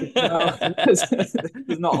be honest. No.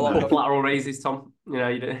 There's not a lot of lateral raises, Tom. You know,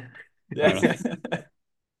 you do. Yeah.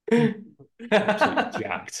 Absolutely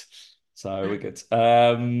jacked. So we're good.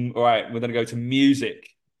 All right, we're gonna go to music.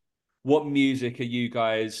 What music are you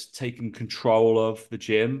guys taking control of the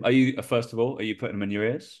gym? Are you, first of all, are you putting them in your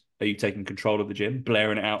ears? Are you taking control of the gym,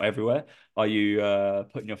 blaring it out everywhere? Are you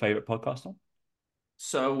putting your favorite podcast on?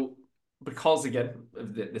 So, because again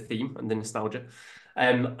of the theme and the nostalgia,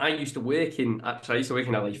 I used to work in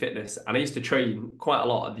LA Fitness, and I used to train quite a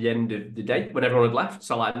lot at the end of the day when everyone had left.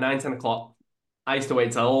 So like 9, 10 o'clock, I used to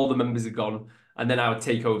wait till all the members had gone, and then I would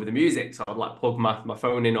take over the music. So I'd like plug my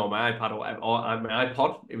phone in or my iPad or whatever, or my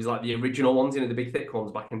iPod. It was like the original ones, the big thick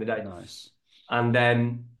ones back in the day. Nice. And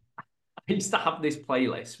then I used to have this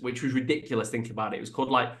playlist, which was ridiculous. Think about it. It was called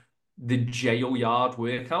like the Jail Yard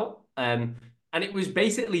Workout. And it was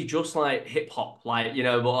basically just like hip hop, like,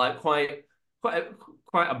 but like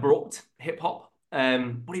quite abrupt hip hop.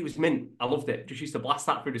 But it was mint. I loved it. Just used to blast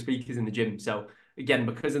that through the speakers in the gym. So again,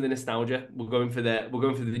 because of the nostalgia, we're going for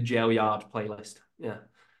the Jail Yard playlist. Yeah.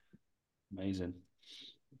 Amazing.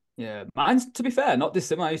 Yeah, mine's, to be fair, not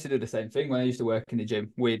dissimilar. I used to do the same thing when I used to work in the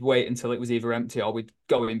gym. We'd wait until it was either empty or we'd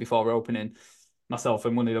go in before opening, myself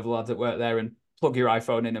and one of the other lads that work there, and plug your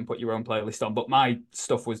iPhone in and put your own playlist on. But my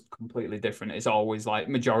stuff was completely different. It's always like,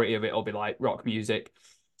 majority of it will be like rock music.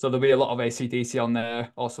 So there'll be a lot of AC/DC on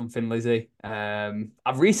there or some Thin Lizzy.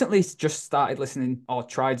 I've recently just started listening or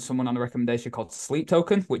tried someone on a recommendation called Sleep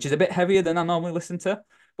Token, which is a bit heavier than I normally listen to.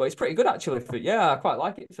 But it's pretty good actually. I quite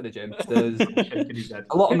like it for the gym. There's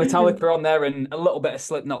a lot of Metallica on there and a little bit of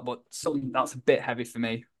Slipknot, but something that's a bit heavy for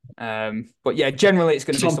me. But yeah, generally it's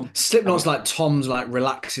going to be some Slipknot's like Tom's like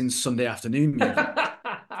relaxing Sunday afternoon music.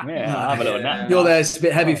 Yeah, have a little nap. You're there, it's a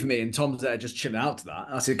bit heavy for me, and Tom's there just chilling out to that.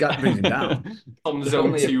 That's it, brings him down. Tom's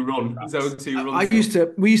zone 2 run. Zone 2 run.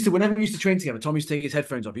 Whenever we used to train together, Tom used to take his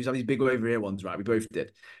headphones off. He used to have these big over ear ones, right? We both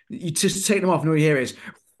did. You just take them off, and all you hear is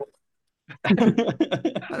like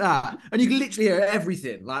that, and you can literally hear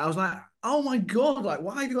everything. Like I was like, oh my god, like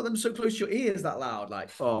why have you got them so close to your ears that loud? Like,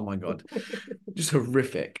 oh my god, just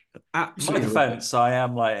horrific. Absolutely. My defense, I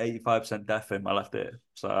am like 85% deaf in my left ear,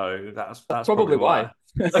 so that's probably why.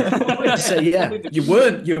 Say yeah, you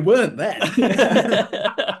weren't there.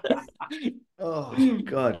 Oh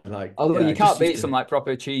god, like although you can't beat some like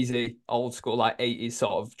proper cheesy old school like 80s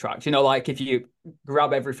sort of tracks, like if you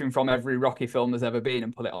grab everything from every Rocky film there's ever been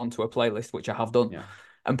and put it onto a playlist, which I have done,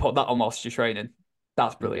 and put that on whilst you're training,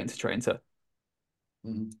 that's brilliant to train to.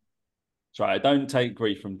 That's right. I don't take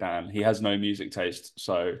grief from Dan. He has no music taste,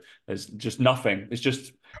 so there's just nothing. It's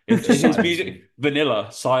just his music, vanilla,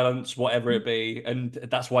 silence, whatever it be, and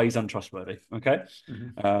that's why he's untrustworthy. Okay.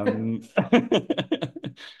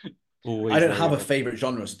 Always I don't there have with a it. favorite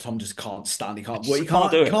genre, so Tom just can't stand. He I can't. Well, just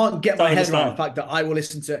can't do it. can't get my Don't head around the understand. fact that I will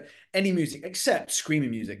listen to any music except screaming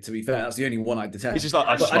music. To be fair, that's the only one I It's detest. just like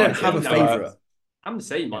I I'm just But I don't like have it. a So, favorite. I'm the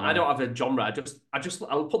same. Like, I yeah. don't have a genre.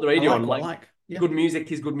 I'll put the I radio like on. what I Like, like. Yeah. good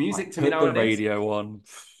music is good music Like to me put the nowadays. radio on.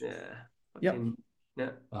 Yeah, Yep. fucking yeah.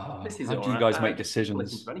 Oh, This is how all do you right. guys I make just listen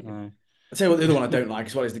decisions? to anything. No. I'll tell you what, the other one I don't like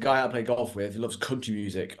as well is the guy I play golf with who loves country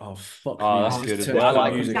music. Oh, fuck Oh, me. that's This Oh, good just as turns I my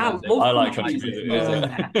like well. music country yeah, I on. music. love I like country country music. music. Oh,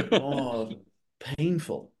 Yeah. God.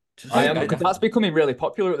 Painful. Just I am because I, that's becoming really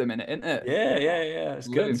popular at the minute, isn't it? yeah, it's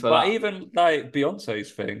Living good. for But that. even like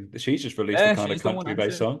Beyonce's thing, she's just released a Yeah, kind of she's done one, country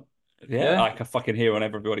based hasn't song. Yeah, Yeah. I can fucking hear on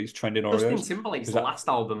everybody's trending Justin Oreos. Timberlake's Is that last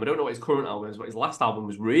album. I don't know what his current album is, but his last album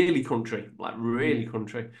was really country, like really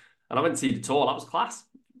country. And I went to see the tour. That was class.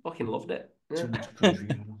 Fucking loved it. too Yeah. much country.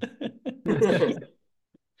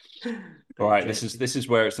 all Great right? Jake. This is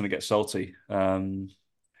where it's going to get salty.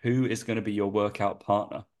 Who is going to be your workout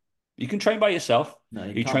partner? You can train by yourself. No, Are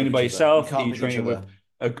you you can't pick training by each other. You yourself? Are can't you pick each training with other.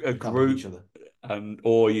 a You can't pick each group? other.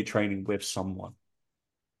 Or are you training with someone?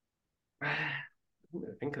 I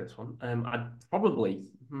didn't think of this one. I'd probably.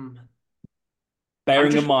 I'm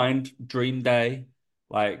Bearing in just. mind, Dream Day,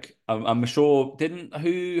 like I'm sure didn't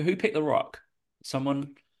who picked the Rock?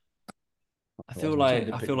 Someone. Someone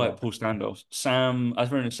did I pick feel the like rock. Paul Standoff. I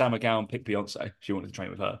was remembering Sam McGowan picked Beyonce. She wanted to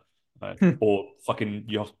train with her, or fucking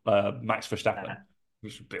Max Verstappen,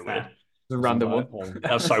 which is a bit weird. Fair. It's a I was random like, one.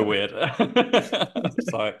 that's so weird.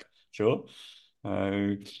 It's like, sure.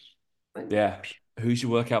 Uh, yeah. Who's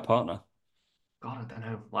your workout partner? God, I don't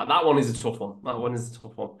know. Like that one is a tough one. That one is a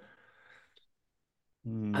tough one. I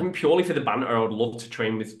Hmm. think purely for the banter, I would love to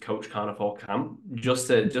train with Coach Carnival Cam just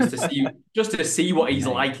to see what he's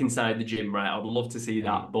Mate, like inside the gym. Right, I'd love to see mate.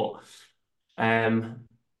 that, but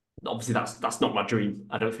obviously that's not my dream.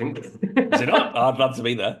 I don't think. Is it not? I'd love to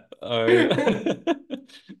be there.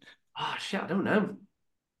 Ah, shit, I don't know.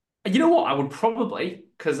 You know what? I would probably,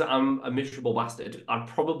 because I'm a miserable bastard, I'd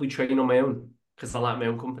probably train on my own because I like my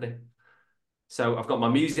own company. So I've got my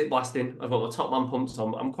music blasting, I've got my top man pumps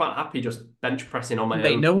on. I'm quite happy just bench pressing on my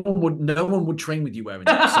Mate, own. no one would train with you wearing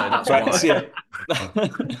that, so that's Right, why. yeah.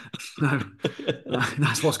 No,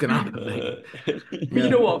 that's what's gonna happen, mate. But you Yeah.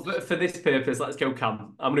 know what? For this purpose, let's go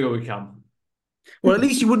Cam. I'm gonna go with Cam. Well, at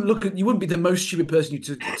least you wouldn't be the most stupid person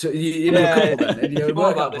into a Yeah, couple then, in your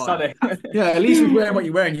thought about workout this, partner. hadn't Yeah, at least with wearing what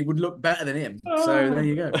you're wearing, you would look better than him. So there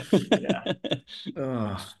you go. Yeah.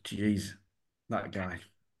 Oh, jeez, that guy.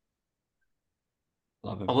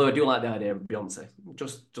 Love him. Although I do like the idea of Beyonce,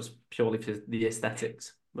 just purely for the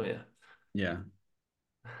aesthetics. But yeah. Yeah,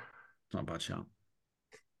 not a bad shout.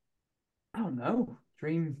 I don't know.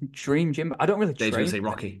 Dream gym. I don't really Dave's gonna train. say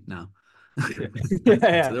Rocky now.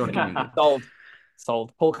 Yeah, So the Rocky yeah. movie.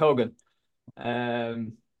 Sold. Hulk Hogan.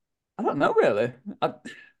 I don't know really. I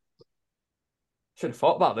should have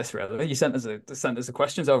thought about this really. You sent us the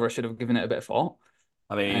questions over. I should have given it a bit of thought.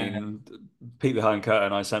 I Uh, mean, Pete behind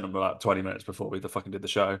curtain, I sent him about 20 minutes before we fucking did the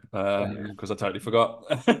show because I totally forgot.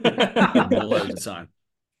 Loads of time.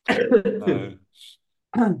 Uh,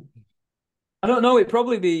 I don't know. It'd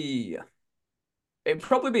probably be a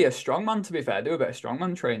strongman, to be fair. Do a bit of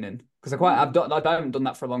strongman training because I haven't done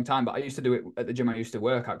that for a long time, but I used to do it at the gym I used to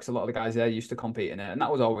work at because a lot of the guys there used to compete in it, and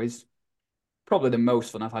that was always probably the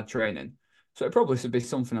most fun I've had training. So it probably should be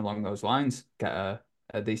something along those lines. Get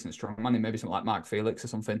a decent strongman, maybe something like Mark Felix or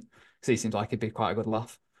something, because he seems like he'd be quite a good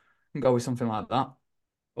laugh. And go with something like that.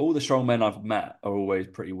 all the strong men I've met are always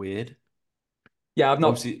pretty weird. Yeah, I've not.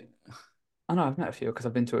 Obviously, I know I've met a few because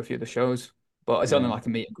I've been to a few of the shows, but it's only yeah. like a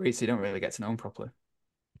meet and greet, so you don't really get to know them properly.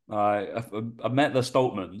 I've met the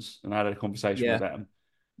Stoltmans and had a conversation with Yeah, them.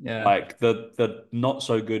 yeah. Like the not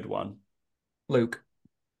so good one, Luke.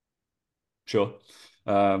 sure.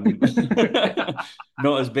 Um,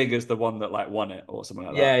 not as big as the one that like won it or something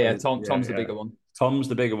like Yeah, that. yeah. Yeah, Tom's the yeah. bigger one. Tom's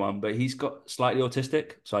the bigger one, but he's got slightly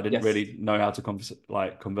autistic, so I didn't Yes. really know how to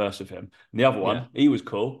converse with him. And the other Yeah. one, he was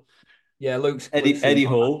cool. Yeah, Luke Eddie seems like that.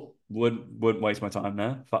 Hall wouldn't waste my time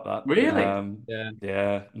there. Fuck that. Really? Yeah.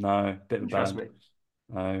 Yeah, no, bit of a Interest bad. me.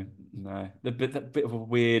 No, no, that bit of a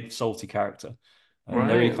weird, salty character, and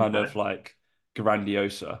very Right. kind Okay. of like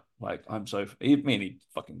grandiosa. Like me and he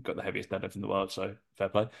fucking got the heaviest deadlift in the world, so fair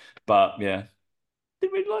play. But yeah,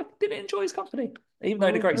 didn't enjoy his company, even though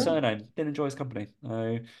he had a great Okay. surname. Didn't enjoy his company.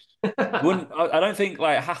 I don't think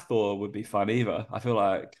like Hathor would be fun either. I feel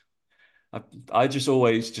like I just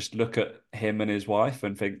always just look at him and his wife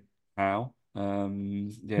and think, how?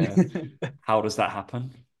 Yeah, how does that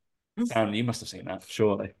happen? And you must have seen that,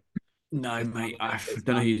 surely. No, It's mad. mate, I It's don't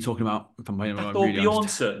know mad. who you're talking about. If I'm being Hathor really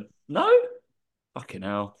honest. Bjornsson? No? Fucking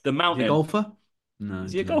hell. The Is he a mountain. golfer? No,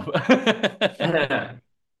 Is he a no. golfer?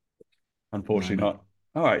 Unfortunately No, not.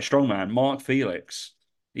 All right, strongman, Mark Felix.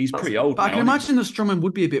 He's That's pretty old but I now, can isn't he? imagine the strongman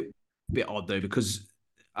would be a bit odd though, because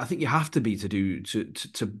I think you have to be to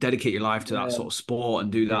dedicate your life to that Yeah. sort of sport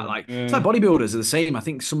and do that. yeah. Like it's like Yeah. bodybuilders are the same. I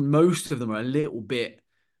think most of them are a little bit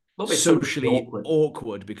A little bit socially socially awkward.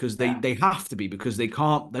 awkward because Yeah. they have to be, because they're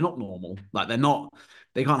not normal. Like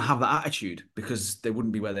they can't have that attitude because they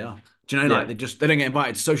wouldn't be where they are. Do you know, like Yeah. they don't get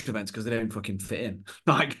invited to social events because they don't fucking fit in.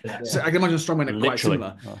 Like, Yeah. so I can imagine strongmen are quite Literally.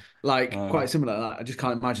 similar, Oh, like oh. quite similar. Like, I just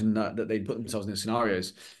can't imagine that they put themselves in those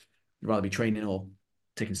scenarios. They'd rather be training or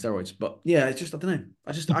taking steroids. But yeah, it's just I don't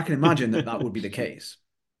know. I can imagine that would be the case.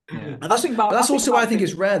 Yeah. And that's but I that's think also why I Mark think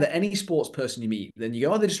it's Felix. rare that any sports person you meet, then you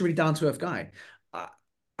go, oh, they're just a really down to earth guy. I,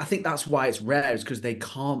 I think that's why it's rare, is because they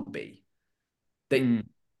can't be. They Mm,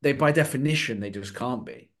 they by definition they just can't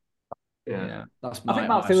be. Yeah. yeah. That's I think my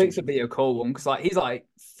Mark Felix would assumption. be a cool one because like he's like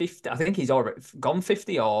 50. I think he's already gone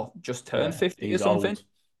 50 or just turned Yeah, 50 or he's something. old.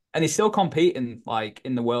 And he's still competing like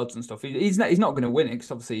in the worlds and stuff. He's not going to win it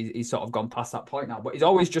because obviously he's sort of gone past that point now. But he's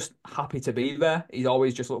always just happy to be there. He's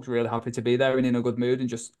always just looks really happy to be there and in a good mood and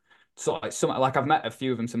just sort of like some like I've met a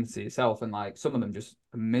few of them similar to yourself and like some of them just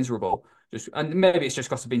are miserable. Just and maybe it's just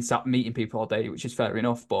because I've been sat meeting people all day, which is fair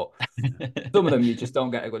enough. But some of them you just don't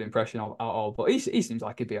get a good impression of at all. But he seems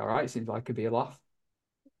like he'd be all right. He seems like he'd be a laugh.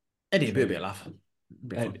 Eddie, it'd be a True. laugh.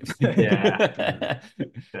 It'd be fun. Yeah.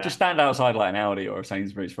 Just Yeah. stand outside like an Audi or a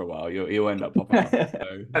Sainsbury's for a while. You'll end up popping up.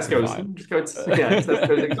 So Let's you're go. fine. Just go to yeah, let's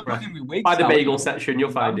go to Express. Running with wigs By the now. bagel section,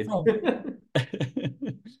 you'll find I'm it.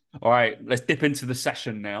 from. All right, let's dip into the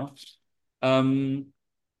session now. Um,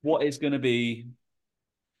 what is going to be?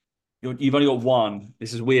 You've only got one.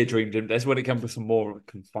 This is weird dream gym. That's when it comes to some more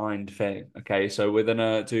confined thing. Okay, so we're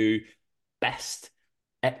gonna do best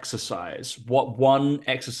exercise. What one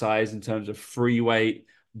exercise in terms of free weight,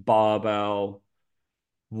 barbell?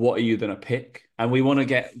 What are you gonna pick? And we want to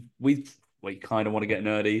get we kind of want to get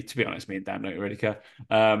nerdy. To be honest, me and Dan don't really care.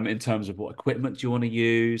 In terms of what equipment do you want to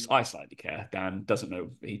use? I slightly care. Dan doesn't know.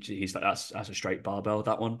 He's like that's a straight barbell.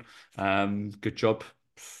 That one. Good job.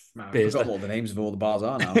 Man, I Beers. forgot what the names of all the bars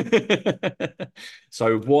are now.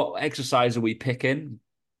 So, what exercise are we picking?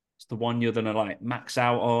 It's the one you're gonna like max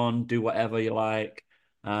out on, do whatever you like.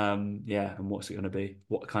 Yeah, and what's it gonna be?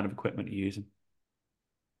 What kind of equipment are you using?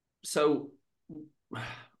 So,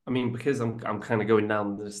 I mean, because I'm kind of going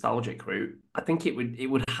down the nostalgic route, I think it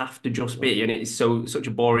would have to just be, and it's such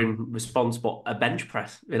a boring response, but a bench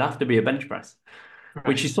press. It'd have to be a bench press,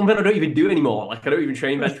 which is something I don't even do anymore. Like I don't even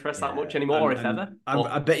train bench press that much Yeah, anymore, if ever. I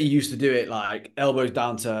But bet you used to do it like elbows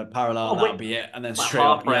down to parallel, oh and that'll wait, be it, and then like straight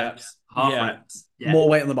up. Yeah, half yeah. reps. Yeah, More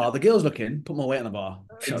weight on the bar. The girls looking, put more weight on the bar.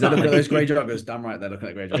 So they're looking at exactly. those grey joggers. Damn right, they're looking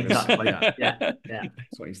at grey joggers. Exactly. Yeah, Yeah, yeah.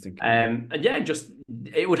 that's what he's thinking. And yeah, just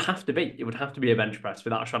it would have to be a bench press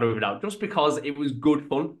without a shadow of a doubt, just because it was good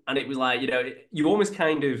fun and it was like, you almost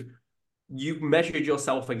kind of you measured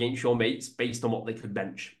yourself against your mates based on what they could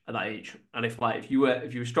bench at that age. And if you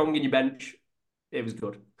were strong in your bench, it was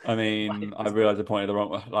good. I mean, I realized I pointed the wrong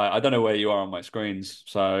way. Like, I don't know where you are on my screens,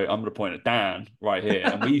 so I'm going to point at Dan right here.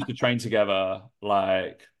 And we used to train together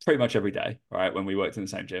like pretty much every day, right, when we worked in the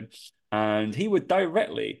same gym. And he would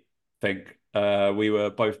directly think we were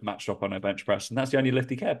both matched up on a bench press, and that's the only lift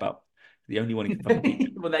he cared about. The only one he could fucking teach.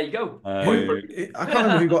 Well, there you go. I can't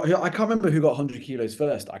remember who got. I can't remember who got 100 kilos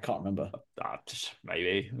first. I can't remember. Just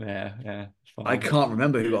maybe, yeah. I can't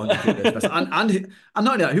remember who got 100 kilos first. And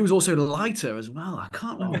not only that, who was also lighter as well. I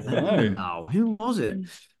can't remember their name now. Who was it?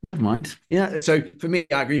 Never mind. Yeah. So for me,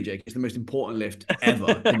 I agree, Jake. It's the most important lift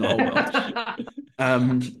ever in the whole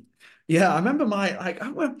world. Yeah, I remember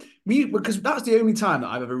because that's the only time that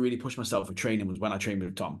I've ever really pushed myself for training was when I trained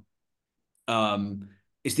with Tom.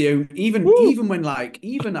 It's the only, even when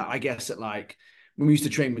even I guess at like when we used to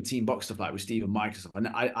train with team box stuff like with Steve and Mike and stuff, and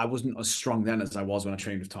I wasn't as strong then as I was when I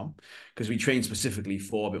trained with Tom because we trained specifically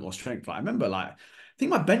for a bit more strength. But I remember I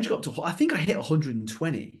think my bench got to I think I hit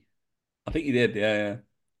 120. I think you did, yeah.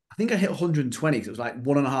 I think I hit 120 because it was like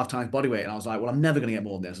 1.5 times body weight, and I was like, well, I'm never gonna get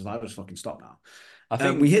more than this. I was like, I'll just fucking stop now. I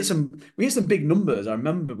think we hit some big numbers. I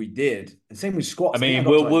remember we did. And same with squats. I mean,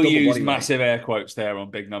 got to, like, we'll double use body weight. massive air quotes there on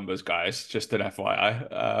big numbers, guys. Just an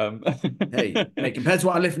FYI. Hey, mate, compared to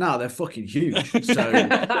what I lift now, they're fucking huge. So,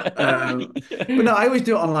 but no, I always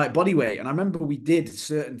do it on like body weight. And I remember we did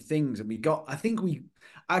certain things, and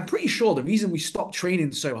I'm pretty sure the reason we stopped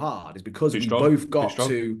training so hard is because we both got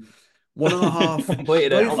to 1.5.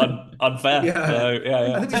 Completed it. Unfair. Yeah. So,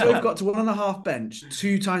 yeah. I think we both got to 1.5 bench,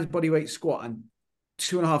 2 times body weight squat, and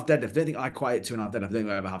 2.5 deadlift. I don't think I quite hit 2.5 deadlift. I don't think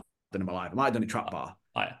I ever have done in my life. I might have done a trap bar.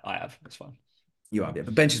 I have. It's fine. You have, yeah.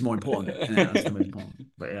 But bench is more important. Yeah, that's the most important.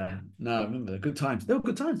 But yeah, no, I remember good times. They were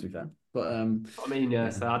good times to be fair. But I mean, yeah, yeah,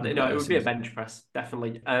 so never it got would be a since. bench press,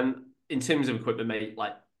 definitely. In terms of equipment, mate,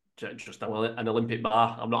 like just an Olympic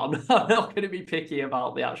bar. I'm not going to be picky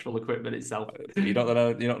about the actual equipment itself. You're not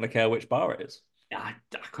gonna care which bar it is. I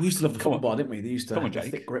We used to love the Come football on, bar, didn't we? They used to come on, the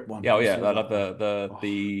thick Jake. grip one. Yeah, oh We used yeah, to I love love that one. the Oh,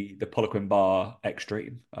 the Poliquin Bar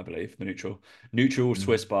Extreme, I believe, the neutral mm,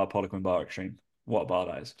 Swiss bar Poliquin Bar Extreme. What a bar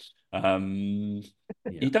that is. yeah.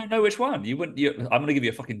 You don't know which one. You wouldn't. I'm gonna give you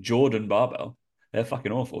a fucking Jordan barbell. They're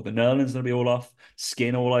fucking awful. The knurling's gonna be all off,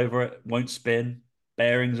 skin all over it, won't spin,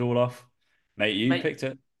 bearings all off. Mate, you Mate, picked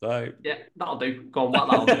it. So yeah, that'll do. Go on,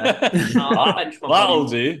 that'll do. I'll bench my that'll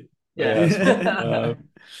body. do. Yeah.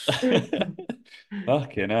 Yes.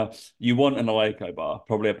 Fucking hell. You want an Eleiko bar,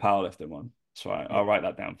 probably a powerlifting one. So I'll Yeah. write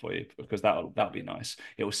that down for you because that'll be nice.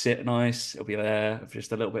 It'll sit nice. It'll be there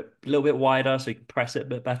just a little bit wider so you can press it a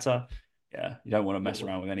bit better. Yeah, you don't want to mess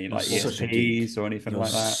around with any You're like such a geek. ESPs or anything You're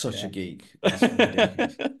like that. such a geek. It's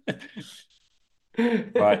ridiculous. Yeah.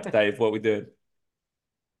 Right, Dave, what we doing?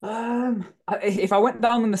 If I went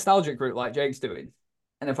down the nostalgic route like Jake's doing,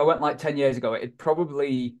 and if I went like 10 years ago, it'd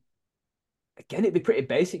probably, again, it'd be pretty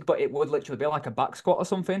basic, but it would literally be like a back squat or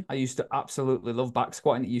something. I used to absolutely love back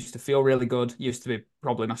squatting. It used to feel really good. Used to be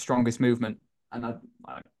probably my strongest movement, and I'm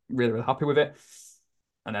really, really happy with it.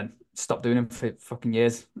 And then stopped doing them for fucking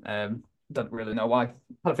years. Don't really know why.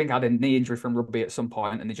 I think I had a knee injury from rugby at some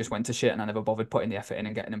point, and they just went to shit, and I never bothered putting the effort in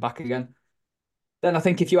and getting them back again. Then I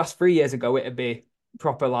think if you asked 3 years ago, it'd be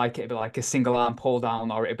proper like it'd be like a single arm pull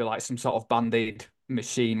down, or it'd be like some sort of band-aid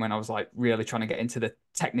machine when I was like really trying to get into the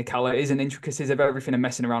technicalities and intricacies of everything and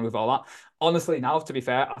messing around with all that. Honestly, now to be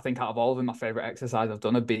fair, I think out of all of them, my favorite exercise I've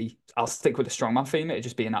done would be I'll stick with the strongman theme. It'd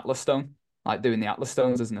just be an Atlas stone, like doing the Atlas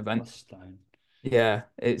stones as an event. Stone. Yeah,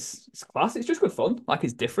 it's class. It's just good fun. Like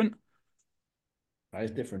it's different. That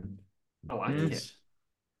is different. I like It it. is.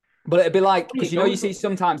 But it'd be like, Funny because you see goes.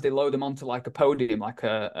 sometimes they load them onto like a podium, like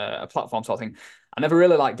a platform sort of thing. I never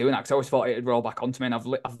really liked doing that because I always thought it'd roll back onto me. And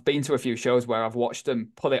I've been to a few shows where I've watched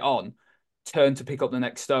them put it on, turn to pick up the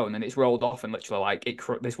next stone, and it's rolled off and literally like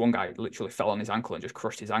this one guy literally fell on his ankle and just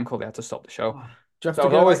crushed his ankle. They had to stop the show. Oh, do you have So to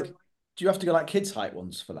I've go always, like? Do you have to go like kids height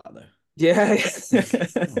ones for that though? yeah.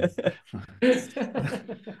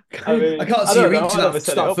 I I mean, can't I see you don't know. reaching I never that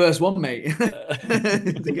set it that up. first one, mate.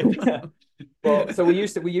 Well, so we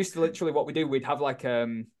used to literally what we do, we'd have like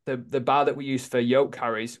the bar that we use for yoke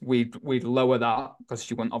carries, we'd lower that because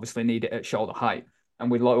you wouldn't obviously need it at shoulder height. And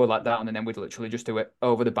we'd lower that down and then we'd literally just do it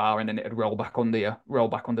over the bar and then it'd roll back under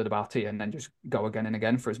the bar to you and then just go again and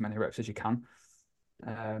again for as many reps as you can.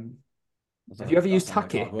 Have you ever That used sounds like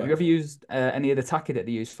tacky? hard Have you work. ever used any of the tacky that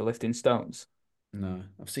they use for lifting stones? No,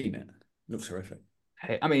 I've seen it. Looks horrific.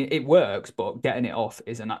 I mean, it works, but getting it off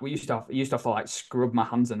is an. We used to have to like scrub my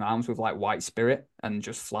hands and arms with like white spirit and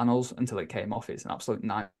just flannels until it came off. It's an absolute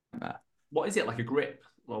nightmare. What is it, like a grip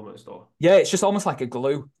almost, or? Yeah, it's just almost like a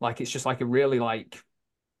glue. Like it's just like a really like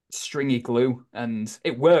stringy glue, and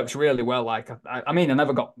it works really well. Like I mean, I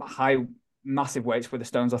never got high, massive weights with the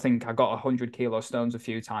stones. I think I got 100 kilo stones a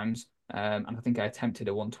few times, and I think I attempted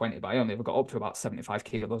a 120, but I only ever got up to about 75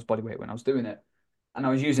 kilos body weight when I was doing it. And I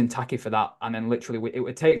was using tacky for that, and then literally it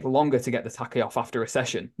would take longer to get the tacky off after a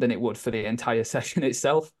session than it would for the entire session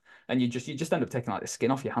itself. And you just end up taking like the skin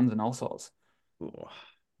off your hands and all sorts. Oh,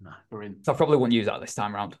 no. So I probably wouldn't use that this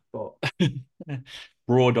time around, but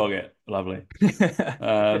Raw dog it. Lovely.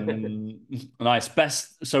 Nice.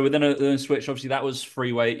 Best. So within a switch, obviously that was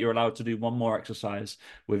free weight. You're allowed to do one more exercise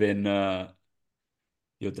within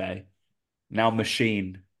your day. Now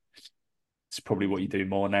machine. It's probably what you do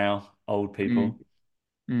more now. Old mm, people.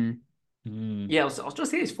 mm. Mm. Yeah, I was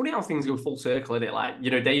just saying, it's funny how things go full circle, isn't it? Like,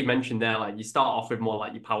 Dave mentioned there, like you start off with more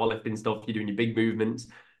like your powerlifting stuff, you're doing your big movements.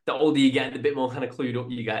 The older you get, the bit more kind of clued up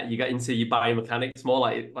you get into your biomechanics more,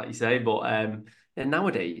 like you say. But yeah,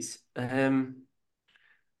 nowadays,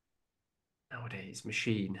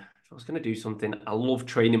 machine. If I was going to do something, I love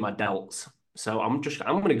training my delts. So I'm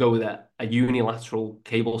going to go with a unilateral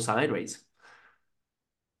cable sideways.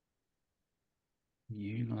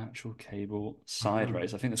 Unilateral cable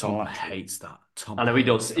sideways. I think that's a Tom lateral. hates that. Tom I know he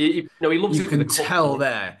hates does. that. He loves You it with can a cup. tell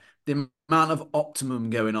there the amount of optimum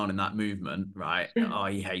going on in that movement, right? Oh,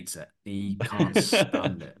 he hates it. He can't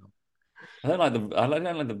stand it. I don't like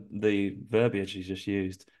the verbiage he's just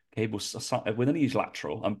used. Cable. We're going to use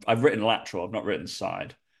lateral. I've written lateral. I've not written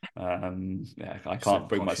side. Yeah, I So can't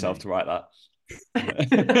bring myself poshy, to write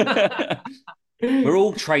that. We're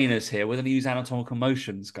all trainers here. We're going to use anatomical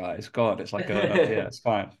motions, guys. God, it's like yeah, it's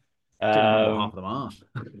fine. Didn't remember what half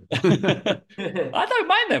of them are. I don't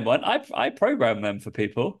mind them one. I program them for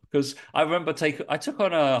people because I remember I took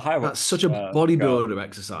on a high That's rocks such a girl. bodybuilder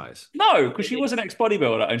exercise. No, because she was an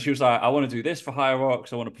ex-bodybuilder and she was like, I want to do this for high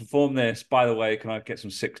rocks. I want to perform this. By the way, can I get some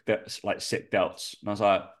sick delts? And I was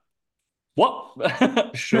like,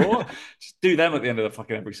 what? Sure. Just do them at the end of the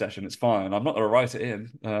fucking every session. It's fine. I'm not gonna write it in.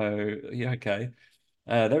 Yeah, okay.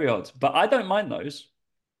 Very odd. But I don't mind those.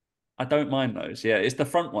 I don't mind those. Yeah, it's the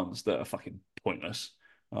front ones that are fucking pointless.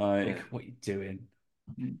 Like, what are you doing?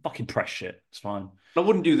 Fucking press shit. It's fine. I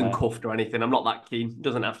wouldn't do them cuffed or anything. I'm not that keen. It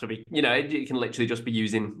doesn't have to be. It can literally just be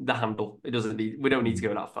using the handle. It doesn't need. We don't need to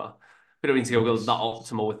go that far. We don't need to go that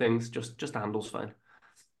optimal with things. Just the handle's fine.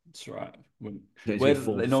 That's right. Where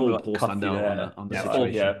full pull stand out on the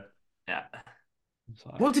situation. Yeah.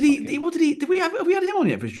 Like, what did he? Did we have we had him on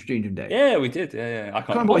yet for Dream Gym Day? Yeah, we did. Yeah. I can't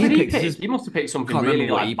remember what he picked. He must have picked something really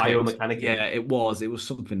like biomechanical. Yeah, it was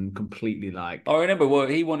something completely like. I remember. Well,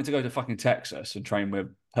 he wanted to go to fucking Texas and train with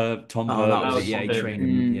Tom Herbert. Yeah, he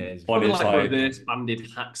trained. Yeah, probably like a reverse banded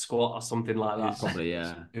hack squat or something like that. Probably,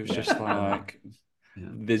 yeah. It was just like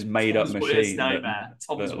this made up machine. I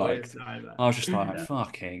was just like,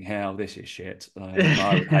 fucking hell, this is shit.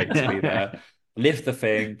 I would hate to be there. Lift the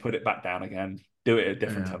thing, put it back down again. Do it at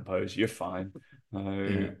different tempos. You're fine.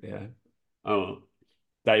 Yeah. Oh,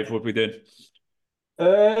 Dave, what are we doing?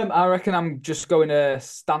 I reckon I'm just going a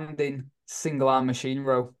standing single arm machine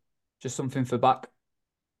row. Just something for back.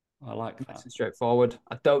 I like that. Nice and straightforward.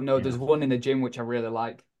 I don't know. There's one in the gym which I really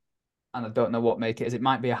like, and I don't know what make it is. It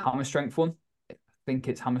might be a hammer strength one. I think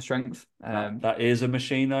it's hammer strength. That is a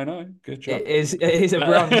machine, I know. Good job. It is a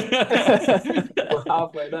brand. We're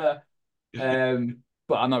halfway there.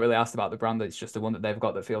 But I'm not really asked about the brand. It's just the one that they've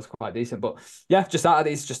got that feels quite decent. But yeah, just out of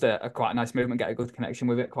these, just a quite nice movement. Get a good connection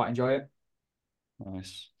with it. Quite enjoy it.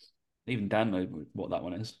 Nice. Even Dan knows what that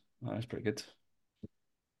one is. Oh, that's pretty good.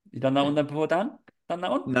 You done that one then before, Dan? Done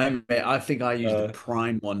that one? No, mate. I think I used the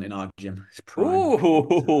Prime one in our gym. It's Prime.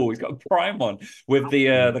 Oh, he's got a Prime one with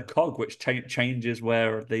the cog, which changes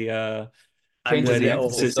where the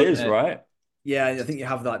emphasis is, right? Yeah, I think you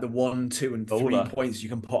have like the 1, 2, and 3 points you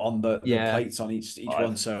can put on the plates on each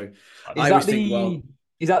one. So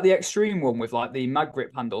is that the extreme one with like the mag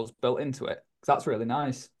grip handles built into it? Because that's really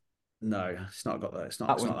nice. No, it's not got that. It's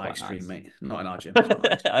not that extreme, nice. Mate. Not in our gym.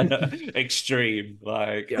 I know. Extreme,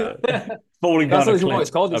 like falling down. That's what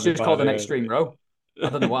it's called. It's just called an extreme row. I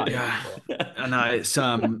don't know why. I know it's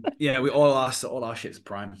we all our shit's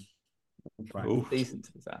Prime. Decent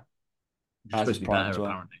to be fair. Supposed to be better,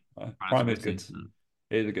 apparently. Prime is good.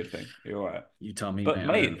 It is a good thing. You're all right. You tell me, but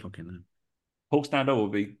mate, Hulk Stand-Up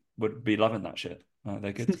would be loving that shit.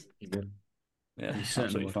 They're good. Yeah,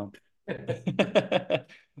 absolutely fun.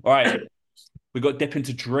 All right, we've got to dip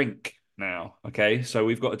into drink now. Okay, so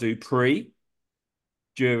we've got to do pre,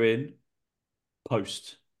 during,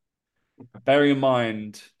 post. Bearing in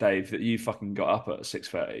mind, Dave, that you fucking got up at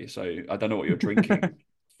 6:30, so I don't know what you're drinking.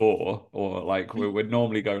 Or like we would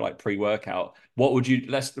normally go like pre-workout. What would you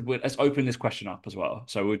let's open this question up as well.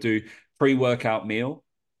 So we'll do pre-workout meal.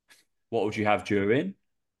 What would you have during?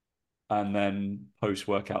 And then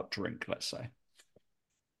post-workout drink, let's say.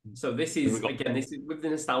 So this is with the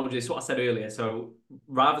nostalgia, it's what I said earlier. So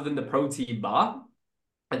rather than the protein bar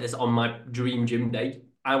and this on my dream gym day,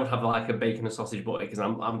 I would have like a bacon and sausage butty because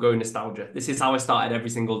I'm going nostalgia. This is how I started every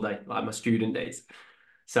single day, like my student days.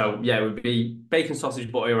 So yeah, it would be bacon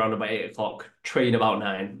sausage butty around about 8 o'clock, train about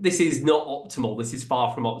 9. This is not optimal. This is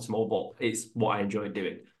far from optimal, but it's what I enjoy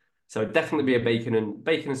doing. So definitely be a bacon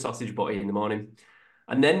and sausage butty in the morning.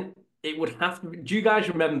 And then it would have to be, do you guys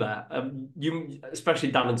remember, you,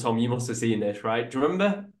 especially Dan and Tom, you must have seen this, right? Do you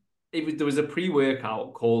remember? There was a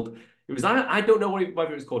pre-workout called, I don't know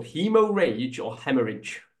whether it was called Hemo Rage or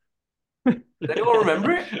Hemorrhage. Does anyone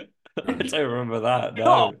remember it? I don't remember that.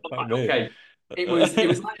 No. Okay. It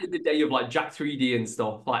was like the day of like Jack 3D and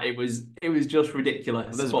stuff. Like it was just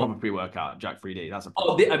ridiculous. There's a proper pre-workout, Jack 3D. That's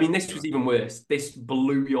a this was even worse. This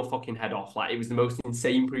blew your fucking head off. Like it was the most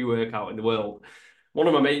insane pre-workout in the world. One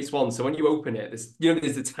of my mates won. So when you open it, there's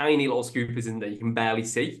the tiny little scoopers in there you can barely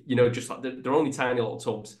see. Just like they're only tiny little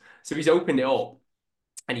tubs. So he's opened it up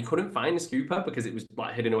and he couldn't find the scooper because it was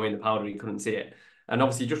like hidden away in the powder. He couldn't see it. And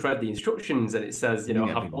obviously he just read the instructions and it says,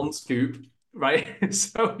 have 1 scoop. Right,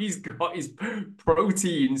 so he's got his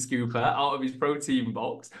protein scooper out of his protein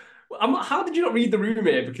box. How did you not read the room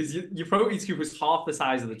here? Because your protein scooper is half the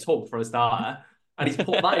size of the tub for a starter, and he's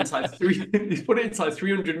put that inside he's put it inside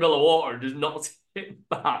 300 ml of water and just knocked it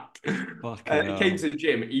back. He came to the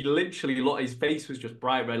gym. He literally looked. His face was just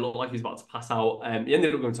bright red. Looked like he was about to pass out. He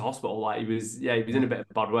ended up going to hospital. Like he was in a bit of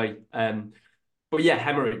a bad way. But yeah,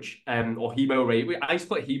 hemorrhage or hemorrhage. I used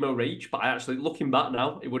to put hemorrhage, but I actually, looking back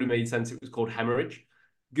now, it would have made sense. It was called hemorrhage.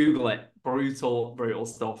 Google it. Brutal, brutal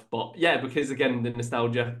stuff. But yeah, because again, the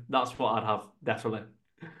nostalgia, that's what I'd have, definitely.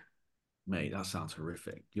 Mate, that sounds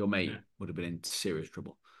horrific. Your mate would have been in serious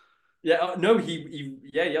trouble. Yeah, no, he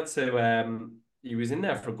had to, he was in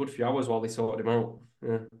there for a good few hours while they sorted him out.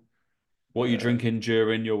 Yeah. What are you drinking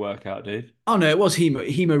during your workout, dude? Oh no, it was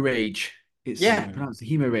Hemo Rage. It's Yeah. pronounced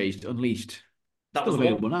Hemo Rage Unleashed. That Still was the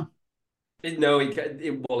available one. now. No,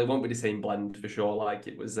 well, it won't be the same blend for sure. Like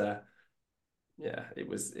it was, yeah, it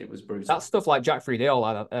was brutal. That stuff like Jack 3D all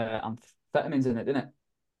had amphetamines in it, didn't it?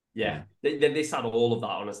 Yeah, they had all of that.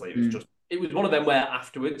 Honestly, it was one of them where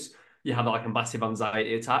afterwards you had like a massive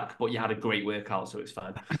anxiety attack, but you had a great workout, so it's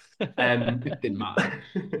fine. It didn't matter.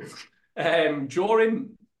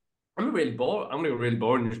 During, I'm really bored. I'm gonna go really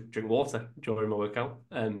boring and just drink water during my workout,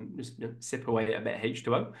 just sip away a bit of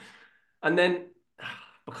H2O, and then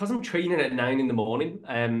because I'm training at 9 in the morning,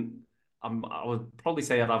 I would probably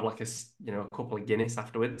say I'd have like a couple of Guinness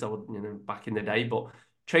afterwards. I would, back in the day, but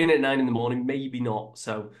training at 9 in the morning, maybe not.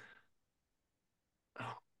 So I'm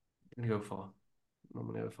gonna go for. What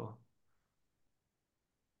am I gonna go for?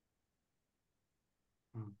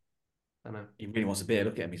 I know. He really wants a beer.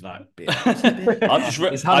 Look at him. He's like, beer. I've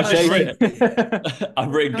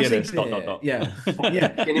written Guinness. Yeah.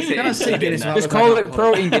 Guinness Just call it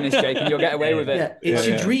protein Guinness, Jake, and you'll get away with it. Yeah, it's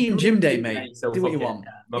your dream gym day, mate. So Do what you want.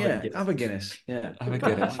 Yeah, Have a Guinness. Yeah, have a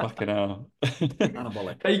Guinness. Fucking hell.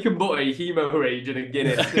 Anabolic. Bacon butter, hemo rage, and a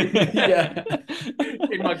Guinness. Yeah.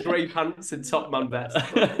 In my grey pants and top man vest.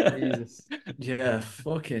 Jesus. Yeah,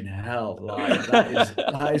 fucking hell. Like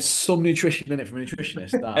that is some nutrition in it from a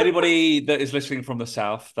nutritionist. That. Anybody that is listening from the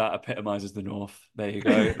south, that epitomizes the north. There you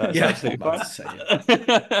go. That's absolutely fine.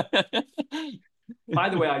 By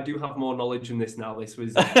the way, I do have more knowledge in this now. This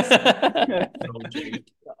was yeah,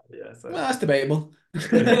 so. Well, that's debatable.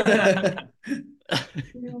 Where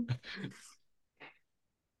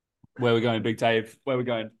are we going, Big Dave? Where are we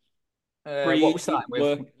going? What we starting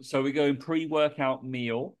with? So we're going pre-workout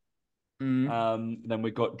meal. Then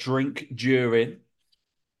we've got drink during,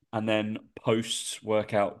 and then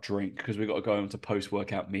post-workout drink, because we've got to go into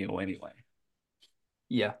post-workout meal anyway.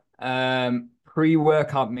 Yeah.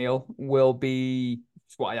 Pre-workout meal will be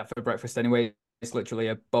what I have for breakfast anyway. It's literally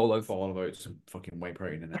a bowl of oats and fucking whey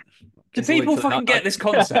protein in it. Do people fucking get this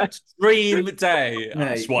concept? Dream day.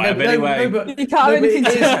 That's what I have anyway. But you can't have anything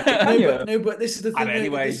No, but this is the thing.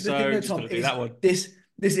 Anyway, so just gonna do that one. This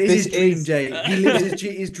is his dream day. He lives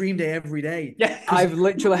his dream day every day. Yeah, I've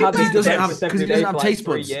literally had this because he doesn't have taste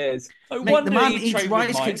buds. Years. Mate, the man eats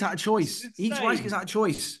rice cakes out of choice. He eats rice cakes out of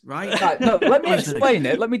choice, right? No, let me explain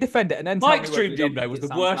it. Let me defend it, and then Mike's dream gym day was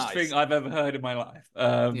the worst thing I've ever heard in my life.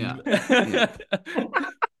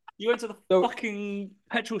 You went to the fucking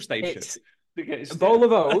petrol station to get a bowl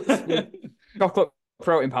of oats with chocolate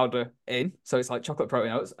protein powder in, so it's like chocolate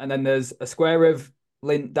protein oats, and then there's a square of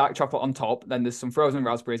Lindt dark chocolate on top. Then there's some frozen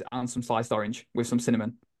raspberries and some sliced orange with some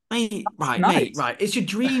cinnamon. Mate, right. It's your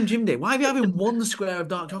dream gym day. Why are you having one square of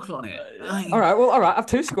dark chocolate on it? All right. Have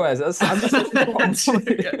 2 squares. I'm just already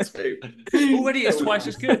it's twice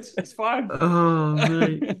as good. It's fine. Oh,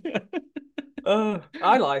 mate.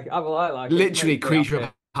 I like literally creature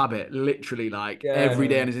of habit. Literally, like every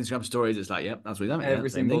day on his Instagram stories, it's like, yep, that's what he's having. Every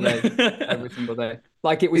single day. Every single day.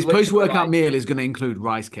 Like it was. His post-workout meal is going to include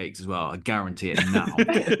rice cakes as well. I guarantee it now.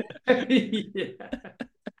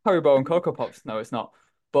 Haribo and Cocoa Pops. No, it's not.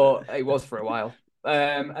 But it was for a while.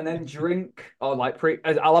 And then drink or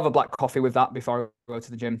I'll have a black coffee with that before I go to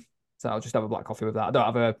the gym. So I'll just have a black coffee with that. I don't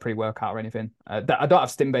have a pre-workout or anything. I don't have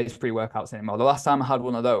stim-based pre-workouts anymore. The last time I had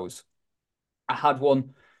one of those, I had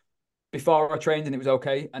one before I trained and it was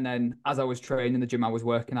okay. And then as I was training the gym I was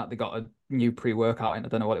working at, they got a new pre-workout and I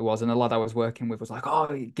don't know what it was. And the lad I was working with was like,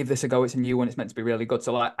 oh, give this a go. It's a new one. It's meant to be really good.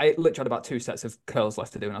 So like I literally had about 2 sets of curls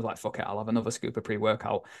left to do. And I was like, fuck it, I'll have another scoop of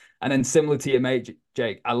pre-workout. And then similar to your mate,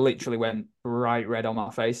 Jake, I literally went bright red on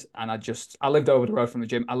my face. And I lived over the road from the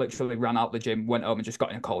gym. I literally ran out the gym, went home and just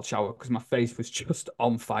got in a cold shower because my face was just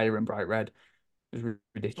on fire and bright red. It was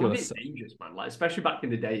ridiculous. Well, it's dangerous, man. Like, especially back in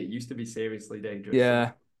the day, it used to be seriously dangerous.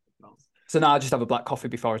 Yeah. So now I just have a black coffee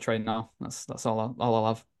before I train now. That's all I'll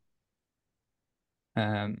have.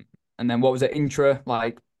 And then what was it? Intra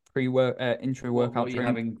workout what are you drink.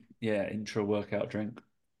 having? Yeah, intra workout drink.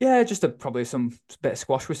 Yeah, just probably some bit of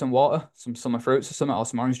squash with some water, some summer fruits or something, or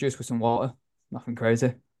some orange juice with some water. Nothing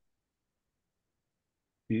crazy.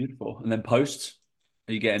 Beautiful. And then posts,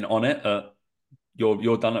 are you getting on it?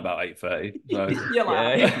 You're done at about 8:30. So.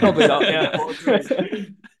 yeah, probably not. Yeah.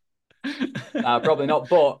 Probably not,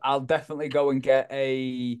 but I'll definitely go and get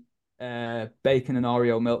a bacon and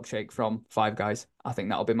Oreo milkshake from Five Guys. I think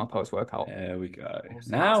that'll be my post-workout. There we go.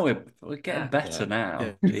 Awesome. Now we're getting better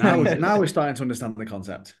now. Yeah. Now we're starting to understand the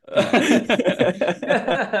concept.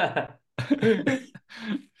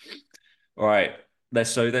 All right.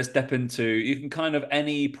 Let's step into, you can kind of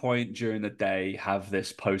any point during the day have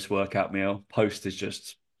this post-workout meal. Post is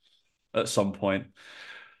just at some point.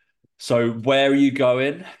 So where are you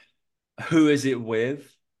going? Who is it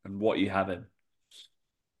with? And what are you having?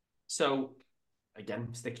 So,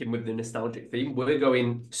 again, sticking with the nostalgic theme, we're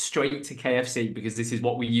going straight to KFC because this is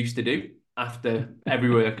what we used to do after every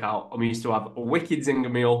workout. And we used to have a wicked zinger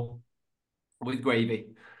meal with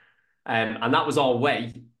gravy. And that was our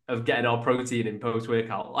way of getting our protein in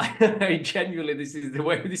post-workout. Like, genuinely, this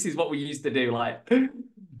is what we used to do. Like,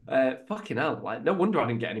 fucking hell, like, no wonder I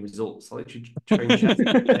didn't get any results. I literally trained chefs,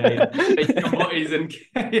 bacon butties and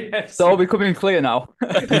KFC. It's all becoming clear now.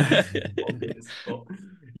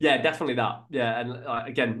 Yeah, definitely that. Yeah, and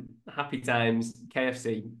again, happy times,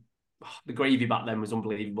 KFC. Oh, the gravy back then was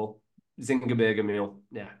unbelievable. Zinger burger meal.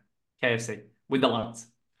 Yeah, KFC with the lads.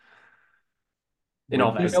 In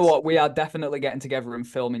our You know what? We are definitely getting together and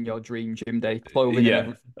filming your dream gym day, clothing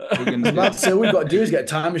and everything. So all we've got to do is get a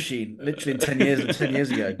time machine, literally 10 years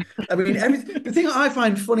ago. I mean, the thing I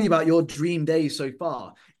find funny about your dream day so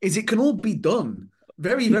far is it can all be done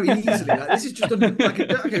very, very easily. Like, this is just done like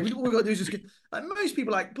okay. All we've got to do is just get, like most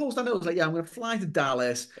people, like Paul Stanley was like, yeah, I'm going to fly to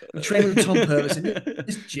Dallas and train with Tom Purvis in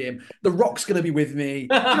this gym. The Rock's going to be with me.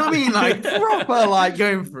 Do you know what I mean? Like proper, like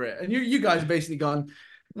going for it. And you guys have basically gone,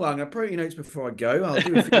 well, I'm going to protein oats before I go. I'll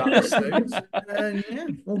do a few episodes. And yeah,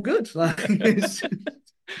 all good. Like, I'm just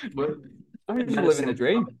living a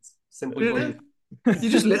dream. Simply put. You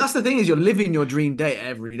just that's the thing is you're living your dream day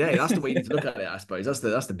every day. That's the way you need to look at it, I suppose. That's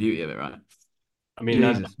the beauty of it, right? I mean,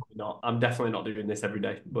 I'm definitely not doing this every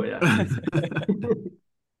day, but yeah.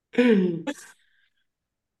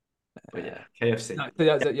 But yeah, KFC. No,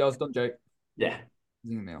 that's it. Yours done, Jake. Yeah.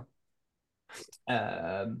 Meal.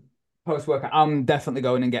 Post-workout, I'm definitely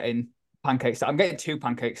going and getting pancake stacks. I'm getting 2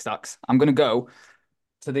 pancake stacks. I'm going to go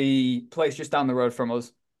to the place just down the road from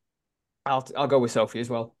us. I'll go with Sophie as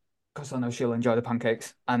well because I know she'll enjoy the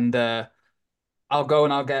pancakes. And I'll go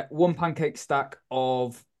and I'll get 1 pancake stack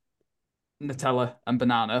of Nutella and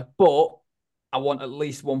banana, but I want at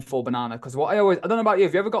least 1 full banana because I don't know about you,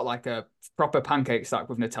 have you ever got like a proper pancake stack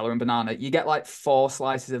with Nutella and banana? You get like 4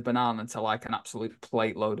 slices of banana to like an absolute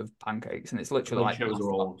plate load of pancakes, and it's literally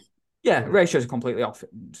ratios are completely off.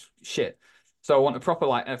 Shit. So I want a proper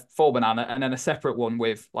like a full banana and then a separate one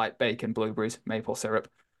with like bacon, blueberries, maple syrup,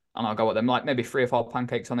 and I'll go with them like maybe 3 or 4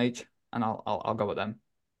 pancakes on each, and I'll go with them.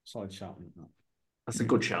 Solid shout. That's a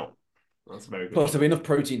good shout. That's very good. Plus, there'll be enough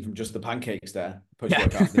protein from just the pancakes there post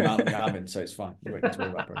workout. The amount we're having, so it's fine. You don't need to worry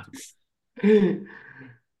about protein.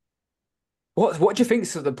 What do you think?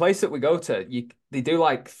 So the place that we go to, they do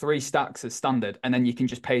like 3 stacks as standard, and then you can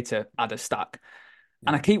just pay to add a stack.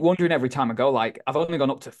 And I keep wondering every time I go, like, I've only gone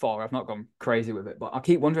up to 4. I've not gone crazy with it, but I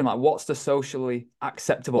keep wondering, like, what's the socially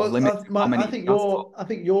acceptable limit? I think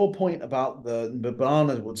your point about the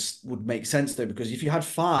bananas would make sense though, because if you had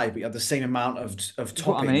 5, but you had the same amount of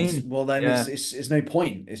toppings, well then it's no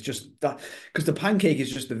point. It's just that because the pancake is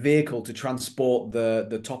just the vehicle to transport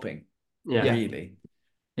the topping. Yeah, really.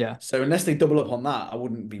 Yeah. So unless they double up on that, I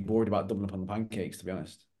wouldn't be worried about doubling up on the pancakes, to be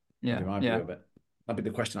honest. Yeah. That'd be the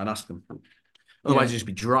question I'd ask them. Otherwise, it'd just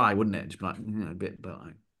be dry, wouldn't it? Just be like, a bit, but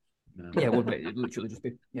like, yeah, it would be. It'd literally just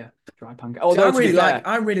be dry pancake. So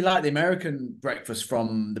I really like the American breakfast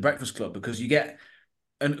from the Breakfast Club because you get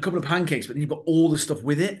a couple of pancakes, but then you've got all the stuff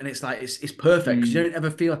with it, and it's like it's perfect because you don't ever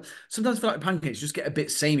feel. Sometimes I feel like pancakes just get a bit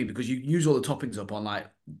samey because you use all the toppings up on like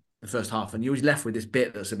the first half, and you're always left with this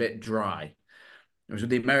bit that's a bit dry. Whereas with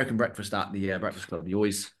the American breakfast at the Breakfast Club, you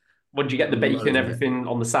always. What do you get? The bacon and everything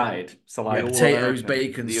on the side. So like potatoes,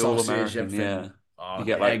 bacon, sausage, everything. Yeah. Oh, you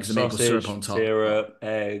get like eggs, sausage, maple syrup on top. syrup,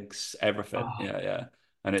 eggs, everything. Yeah.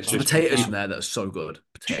 And it's just potatoes from there that are so good.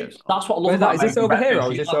 Potatoes. That's what I love about is this over here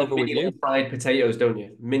or is this over with you? Fried potatoes, don't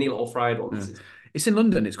you? Mini little fried ones. Yeah. It's in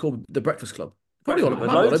London. It's called the Breakfast Club. Probably all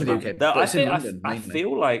over the UK. But it's in London. I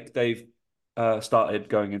feel like they've started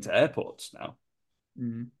going into airports now.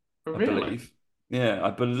 I believe. Yeah,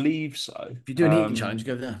 I believe so. If you do an eating challenge,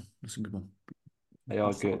 go there. That's a good one. They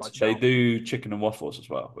are good. They do chicken and waffles as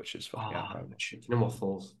well, which is fucking incredible. Chicken and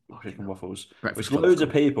waffles. Chicken and waffles. Breakfast loads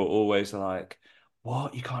of people always are like,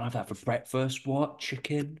 what? You can't have that for breakfast? What?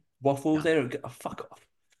 Chicken? Waffles? They don't get fuck off.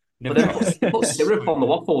 But then put syrup on the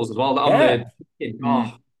waffles as well.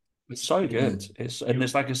 It's so good.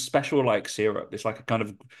 It's like a special like syrup. It's like a kind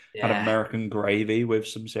of American gravy with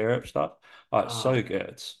some syrup stuff. Oh, it's so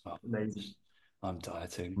good. Amazing. I'm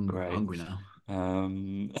dieting. I'm Great. hungry now.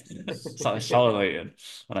 It's like salivating,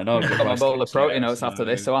 and I know I've got Got my rice bowl of cakes protein here, oats so after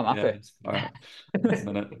this, so I'm yeah, happy. all right.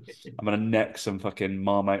 I'm gonna neck some fucking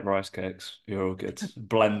Marmite rice cakes. You're all good.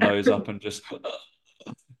 Blend those up and just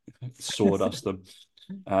sawdust them.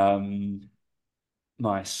 Um,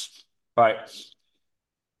 nice. Right.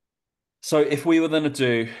 So if we were going to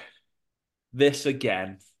do this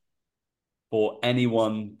again for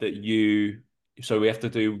anyone that you, so we have to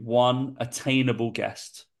do one attainable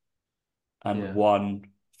guest and Yeah. one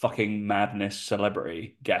fucking madness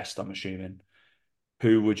celebrity guest, I'm assuming.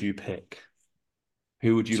 Who would you pick?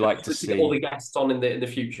 Who would you So like to to get all the see? guests on in the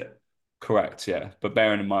future. Correct, yeah. But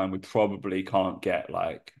bearing in mind, we probably can't get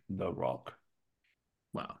like The Rock.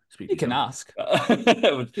 Well, speak for You can yourself.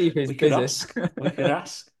 ask. See if he's We could busy. ask. We could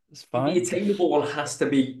ask. It's The fine. attainable one has to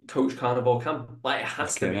be Coach Carnivore Camp. Like it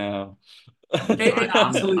has to Fucking be. hell. It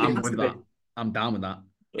absolutely I'm has with to that. be. I'm down with that.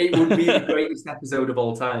 It would be the greatest episode of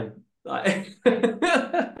all time. Like,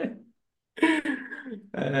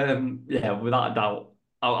 yeah, without a doubt.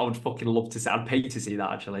 I would fucking love to see. I'd pay to see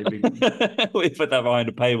that actually. We put that behind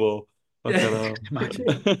a paywall. Fucking Yeah. hell. Imagine.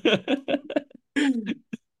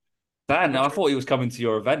 Dan, I thought he was coming to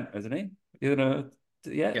your event, isn't he? You know,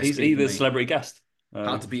 yeah, Guest he's speaker, either a mate. celebrity guest.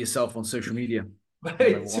 How to be yourself on social media. To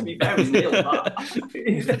be fair, he's nailed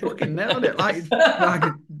that. Fucking nailed it. Like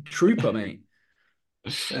a trooper, mate.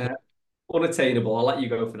 Unattainable. I'll let you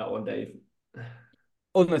go for that one, Dave.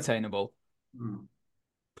 Unattainable. Hmm.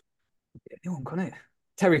 Anyone, can it?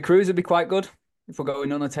 Terry Crews would be quite good if we're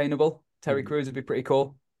going unattainable. Terry Mhm. Crews would be pretty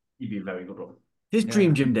cool. He'd be a very good one. His Yeah.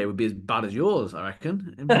 dream gym day would be as bad as yours, I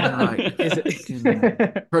reckon. It'd be like Is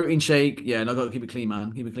it? protein shake. Yeah, no, got to keep it clean,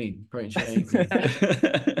 man. Keep it clean. Protein shake.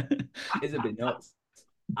 Is a bit nuts.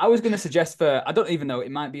 I was going to suggest for, I don't even know,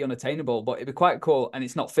 it might be unattainable, but it'd be quite cool, and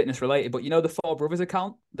it's not fitness related. But you know the Four Brothers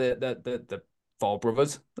account, the Four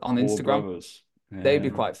Brothers on Four Instagram. brothers. Yeah. They'd be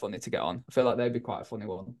quite funny to get on. I feel like they'd be quite a funny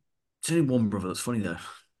one. There's only one brother that's funny though.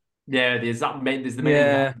 Yeah, there's that main. There's the main.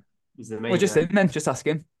 Yeah, There's the main. well, just him then. Just ask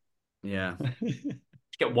him. Yeah.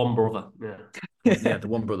 Get one brother. Yeah. Yeah, the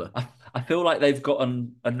one brother. I feel like they've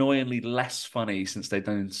gotten annoyingly less funny since they've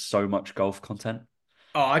done so much golf content.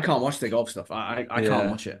 Oh, I can't watch the golf stuff. I Yeah. can't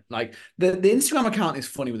watch it. Like the Instagram account is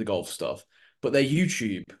funny with the golf stuff, but their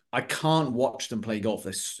YouTube, I can't watch them play golf.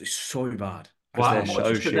 It's so bad. Wow, their just show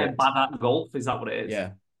because they're shit. bad at golf, is that what it is?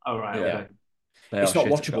 Yeah. Oh, right. Yeah. Okay. They It's are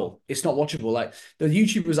not shit at golf. watchable. It's not watchable. Like the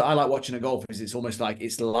YouTubers that I like watching at golf it's almost like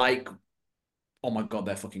oh my God,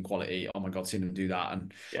 they're fucking quality. Oh my God, seeing them do that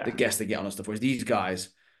and Yeah. the guests they get on and stuff. Whereas these guys,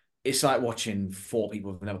 it's like watching four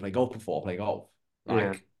people who've never played golf before play golf.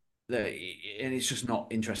 Like and it's just not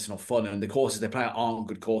interesting or fun. And the courses they play aren't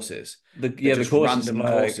good courses. The They're just course random is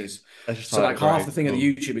like, courses. it's just So like half right, the thing of cool.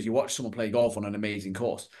 the YouTube is you watch someone play golf on an amazing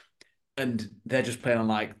course, and they're just playing on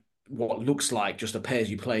like what looks like just a pay as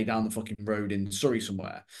you play down the fucking road in Surrey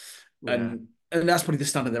somewhere. Yeah. And that's probably the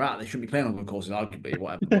standard they're at. They shouldn't be playing on good courses, arguably,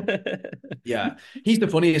 whatever. But yeah, he's the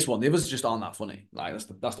funniest one. The others just aren't that funny. Like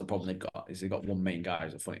that's the problem they've got is they've got one main guy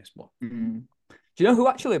who's the funniest one. Mm. Do you know who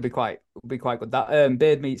actually would be quite good? That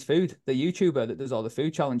Beard Meets Food, the YouTuber that does all the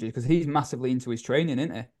food challenges, because he's massively into his training,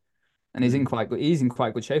 isn't he? And he's in quite good. He's in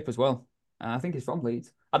quite good shape as well. I think he's from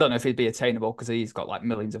Leeds. I don't know if he'd be attainable because he's got like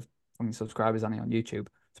millions of fucking subscribers on YouTube.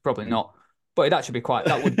 It's probably not, but it'd actually be quite.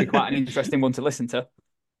 That would be quite an interesting one to listen to.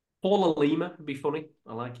 Paula Lima would be funny.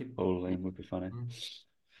 I like him. Paula Lima would be funny.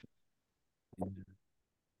 All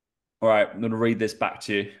right, I'm going to read this back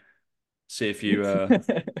to you. See if you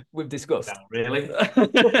We've discussed. Yeah, really?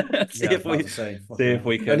 see if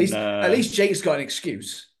we can at least Jake's got an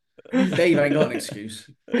excuse. Dave ain't got an excuse.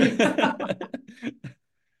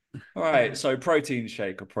 All right, so protein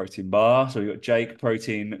shake or protein bar. So we've got Jake,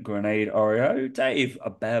 protein grenade Oreo. Dave, a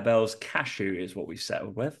Bear Bells cashew is what we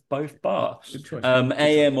settled with, both bar. Good choice.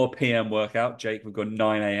 AM or PM workout. Jake, we've got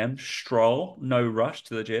 9 AM. Stroll, no rush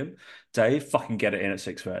to the gym. Dave, fucking get it in at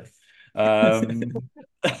 6:30.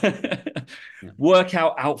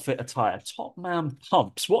 Workout outfit attire. Top man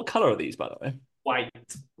pumps. What color are these, by the way?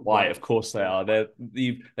 White, of course they are. They've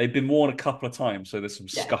been worn a couple of times, so there's some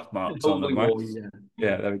scuff marks on them, right?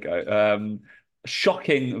 Yeah, there we go.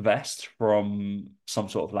 Shocking vest from some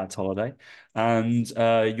sort of lad's holiday, and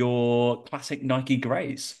your classic Nike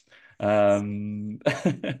greys. We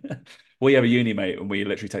have a uni mate, and we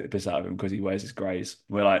literally take the piss out of him because he wears his greys.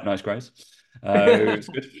 We're like, nice greys. It's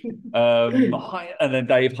good. And then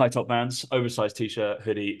Dave, high top vans, oversized t-shirt,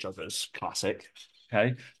 hoodie, joggers, classic.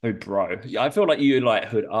 Okay, oh bro, yeah, I feel like you like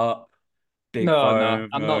hood up, big No,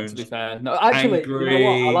 I'm not. To be fair, no. Actually, you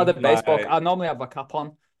know what? I'll add a baseball. I normally have a cap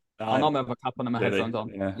on. I normally have a cap on and my headphones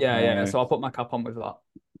on. Yeah. So I'll put my cap on with that.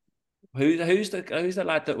 Who's the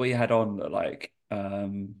lad that we had on that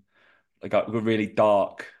got really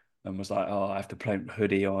dark and was like, oh, I have to put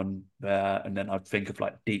hoodie on there, and then I'd think of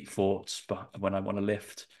like deep thoughts, but when I want to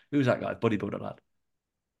lift, who's that guy? Bodybuilder lad.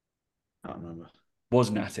 I don't remember.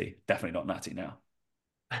 Was Natty, definitely not Natty now.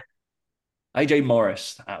 AJ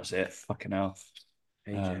Morris, that was it. Fucking hell.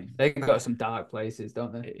 AJ. They got some dark places,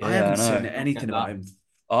 don't they? I haven't seen anything about him.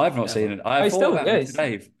 I've not seen it. I He's thought still, about yeah, him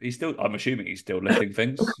today. He's still. I'm assuming he's still lifting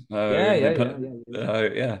things.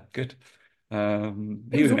 Yeah, good. He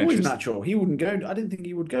He was was an always interesting. natural. He wouldn't go. I didn't think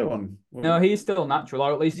he would go on. No, he's still natural,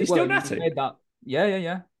 or at least He's well, still he's natty. made that.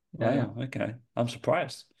 Yeah. Wow. Okay. I'm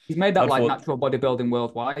surprised. He's made that I like thought. natural bodybuilding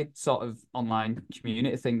worldwide sort of online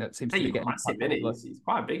community thing that seems to be getting massive, quite popular. he's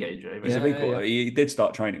quite a big AJ. He's a Yeah, big yeah. boy. He did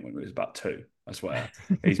start training when he was about 2. I swear.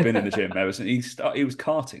 He's been in the gym ever since. He was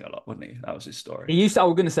karting a lot, wasn't he? That was his story. I was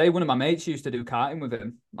going to say, one of my mates used to do karting with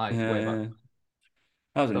him, like way back.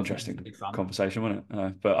 That was an Don't think he's a interesting big fan. conversation, wasn't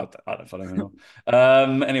it? But I don't follow him at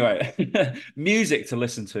all. Anyway, music to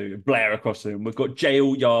listen to, blare across the room. We've got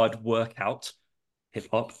Jail Yard Workout, hip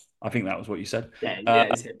hop. I think that was what you said. Yeah,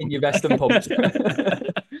 it's him. In your vest and pumps.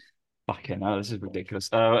 Fucking hell, this is ridiculous.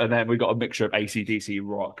 And then we got a mixture of AC/DC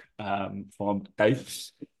rock from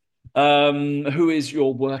Dave. Who is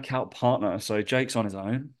your workout partner? So Jake's on his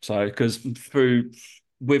own. So because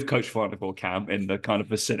with Coach Farnborough Camp in the kind of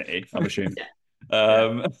vicinity, I'm assuming.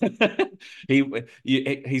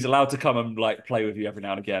 He's allowed to come and like play with you every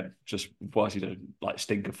now and again, just whilst he doesn't like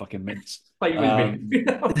stink of fucking mints. Play with me.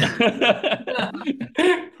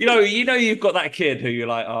 you know you've got that kid who you're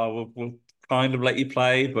like, oh, we'll kind of let you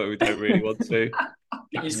play, but we don't really want to.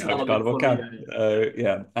 That's Coach Carnival Camp.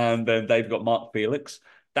 Yeah, and then they've got Mark Felix.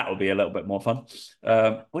 That would be a little bit more fun.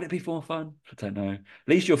 Would it be more fun? I don't know. At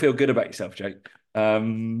least you'll feel good about yourself, Jake.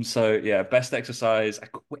 So yeah, best exercise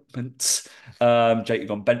equipment. Jake, you've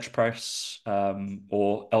gone bench press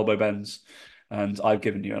or elbow bends, and I've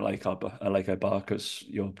given you a Lego bar because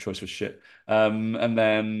your choice was shit. And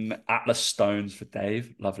then Atlas stones for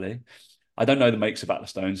Dave. Lovely. I don't know the makes of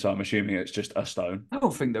Atlas stone, so I'm assuming it's just a stone. I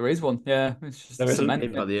don't think there is one. Yeah, it's just There isn't?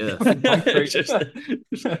 cement. By the earth. It's just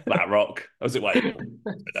flat rock. Was it wait?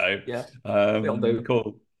 No. Yeah. It'll do.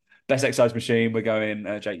 Cool. Best exercise machine. We're going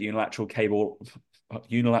Jake unilateral cable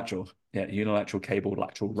lateral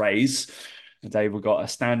raise. And Dave, we've got a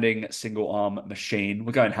standing single arm machine.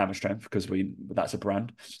 We're going hammer strength because that's a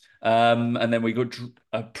brand. And then we got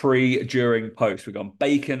a pre, during, post. We've gone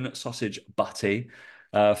bacon, sausage, butty.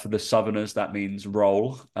 For the Southerners, that means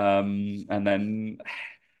roll. And then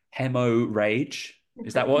Hemo Rage.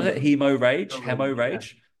 Is that what it? Hemo Rage? Hemo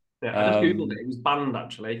Rage? Yeah, I just Googled it. It was banned,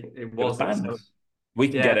 actually. It was banned. So... We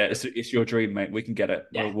can get it. It's your dream, mate. We can get it.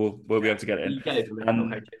 Yeah. We'll be able to get it in. You get it from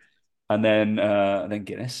me. And then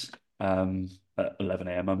Guinness at 11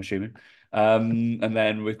 a.m. I'm assuming. And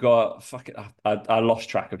then we've got I lost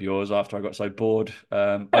track of yours after I got so bored.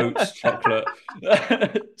 Oats, chocolate,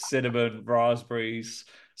 cinnamon, raspberries,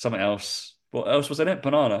 something else. What else was in it?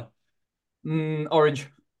 Banana. Orange.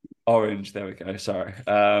 Orange. There we go. Sorry.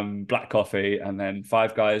 Black coffee, and then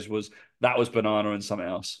Five Guys was banana and something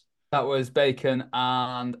else. That was bacon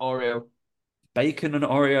and Oreo. Bacon and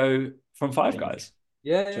Oreo from Five Guys.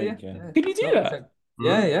 Yeah. Can you do that?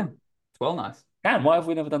 Yeah. It's well nice. Dan, why have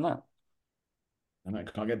we never done that? I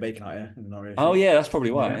can't get bacon out here. Oh yeah, that's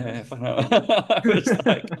probably why. Yeah. It's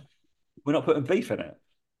like, we're not putting beef in it.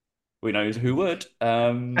 We know who would.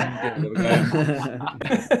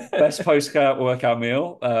 Best post-workout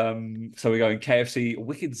meal. So we're going KFC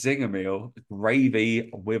Wicked Zinger meal, gravy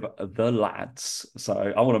with the lads. So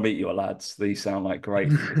I want to meet your lads. These sound like great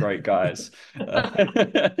guys.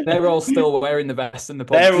 They're all still wearing the vest and the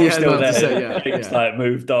pumps. They're all still there. Say, Jake's like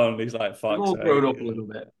moved on. He's like, fuck. All grown up a little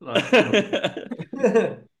bit.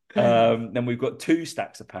 Then we've got 2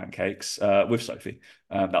 stacks of pancakes with Sophie.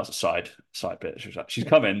 That was a side bit. She's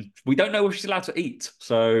coming. We don't know if she's allowed to eat,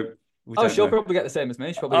 so she'll probably get the same as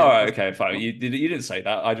me. All right, okay, fine. You didn't say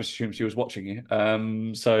that. I just assumed she was watching you.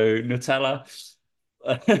 So Nutella,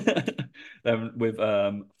 then with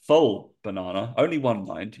full banana. Only one,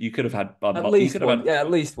 mind. You could have had at least one. Yeah,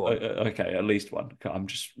 at least one. Okay, at least one. I'm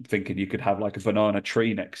just thinking you could have like a banana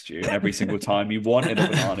tree next to you, and every single time you wanted a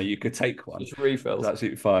banana, you could take one. Just refills. That's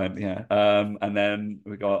absolutely fine. Yeah. And then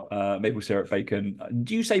we got maple syrup, bacon.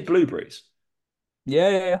 Do you say blueberries?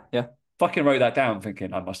 Yeah. Fucking wrote that down,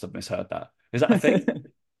 thinking I must have misheard that. Is that a thing?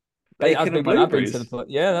 Bacon and blueberries.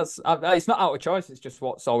 Yeah, it's not out of choice. It's just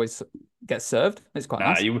what's always gets served. It's quite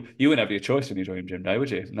nice. You wouldn't have your choice when you join gym day,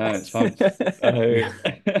 would you? No, it's fine.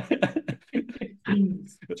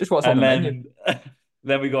 Just what's on the menu.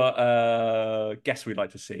 Then we got guests we'd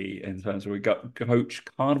like to see in terms of we got Coach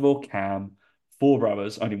Carnival Cam, four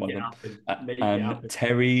brothers, only one of them, and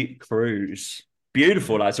Terry Crews.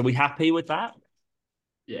 Beautiful, lads. Are we happy with that?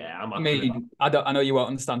 Yeah, I'm I happy with that. mean, I know you won't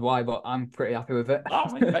understand why, but I'm pretty happy with it. Oh,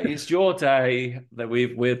 mate, it's your day. That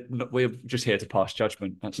we're just here to pass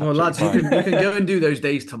judgment. That's Well, lads, you absolutely can fine. go and do those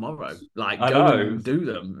days tomorrow. Like, I go know. and do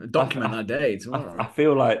them. Document that day tomorrow. I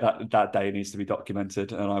feel like that day needs to be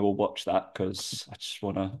documented, and I will watch that because I just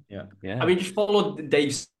want to. I mean, just follow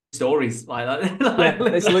Dave's stories like that. Yeah,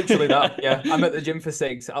 it's literally that. Yeah, I'm at the gym for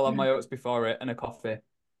 6. I'll have my oats before it and a coffee,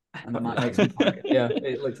 and I might make some pancakes. Yeah,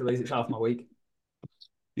 it literally is. It's half my week.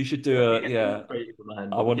 You should do a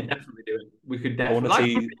I want to definitely do it. We could definitely like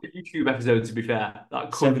see a YouTube episode. To be fair,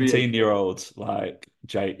 that could 17-year-old like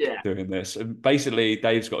Jake doing this, and basically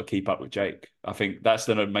Dave's got to keep up with Jake. I think that's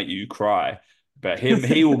gonna make you cry. But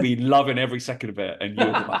he will be loving every second of it, and you'll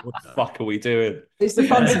be like, "What the fuck are we doing?" It's the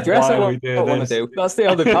fancy dress I want to do. That's the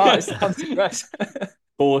other part. It's the fancy dress.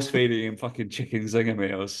 Force feeding him fucking chicken zinger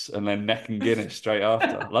meals, and then neck and Guinness straight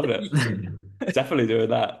after. Love it. Definitely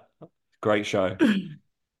doing that. Great show.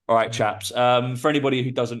 All right, chaps. For anybody who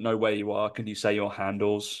doesn't know where you are, can you say your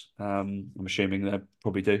handles? I'm assuming they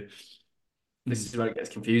probably do. This is where it gets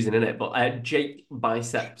confusing, isn't it? But Jake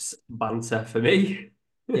Biceps Banter for me.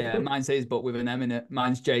 Yeah, mine's his, but with an M in it.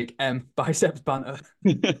 Mine's Jake M Biceps Banter.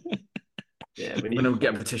 Yeah, we're gonna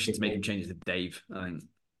get a petition to make him change it to Dave. I think.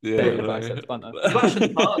 Yeah, Dave Biceps Banter. You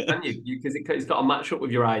actually can't, can you? Because it's got to match up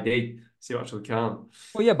with your ID, so you actually can't.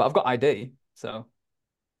 Well, yeah, but I've got ID, so.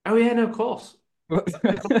 Oh yeah, no, of course.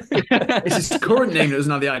 It's his current name that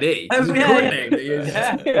doesn't have the ID. It's his current name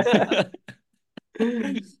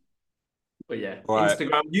that But yeah, right.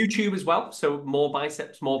 Instagram, YouTube as well. So more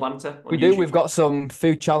biceps, more banter. We do. We've got some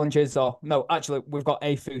food challenges, actually, we've got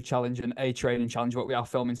a food challenge and a training challenge, but we are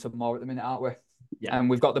filming some more at the minute, aren't we? Yeah. And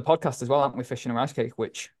we've got the podcast as well, haven't we? Fishing and Rice Cake,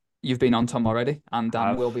 which you've been on, Tom, already, and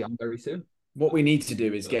Dan will be on very soon. What we need to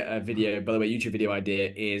do is get a video. By the way, YouTube video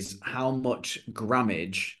idea is how much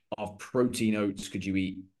grammage of protein oats could you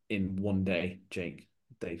eat in one day, Jake,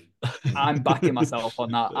 Dave? I'm backing myself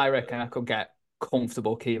on that. I reckon I could get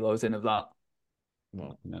comfortable kilos in of that.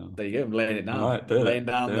 Well, no. There you go. I'm laying it down. Right, laying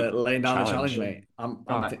down the challenge, mate. I'm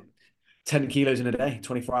 10 kilos in a day,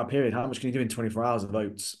 24-hour period. How much can you do in 24 hours of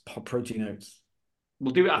oats, protein oats?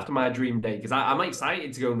 We'll do it after my dream day because I'm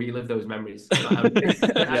excited to go and relive those memories.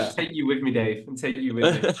 Take you with me, Dave, and take you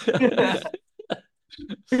with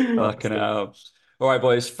me. Fucking hell. All right,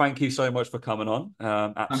 boys. Thank you so much for coming on.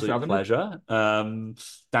 Absolute pleasure.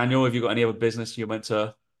 Daniel, have you got any other business you're meant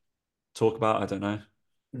to talk about? I don't know.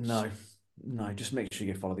 No, just make sure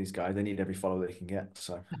you follow these guys. They need every follow they can get.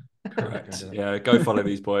 So correct. Yeah, go follow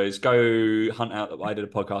these boys. Go hunt out that I did a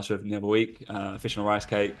podcast with them the other week. Fishing a Rice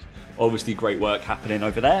Cake. Obviously, great work happening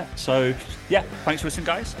over there. So yeah, thanks for listening,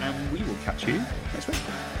 guys, and we will catch you next week.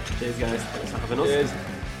 Cheers, guys. Thanks for having us. Cheers.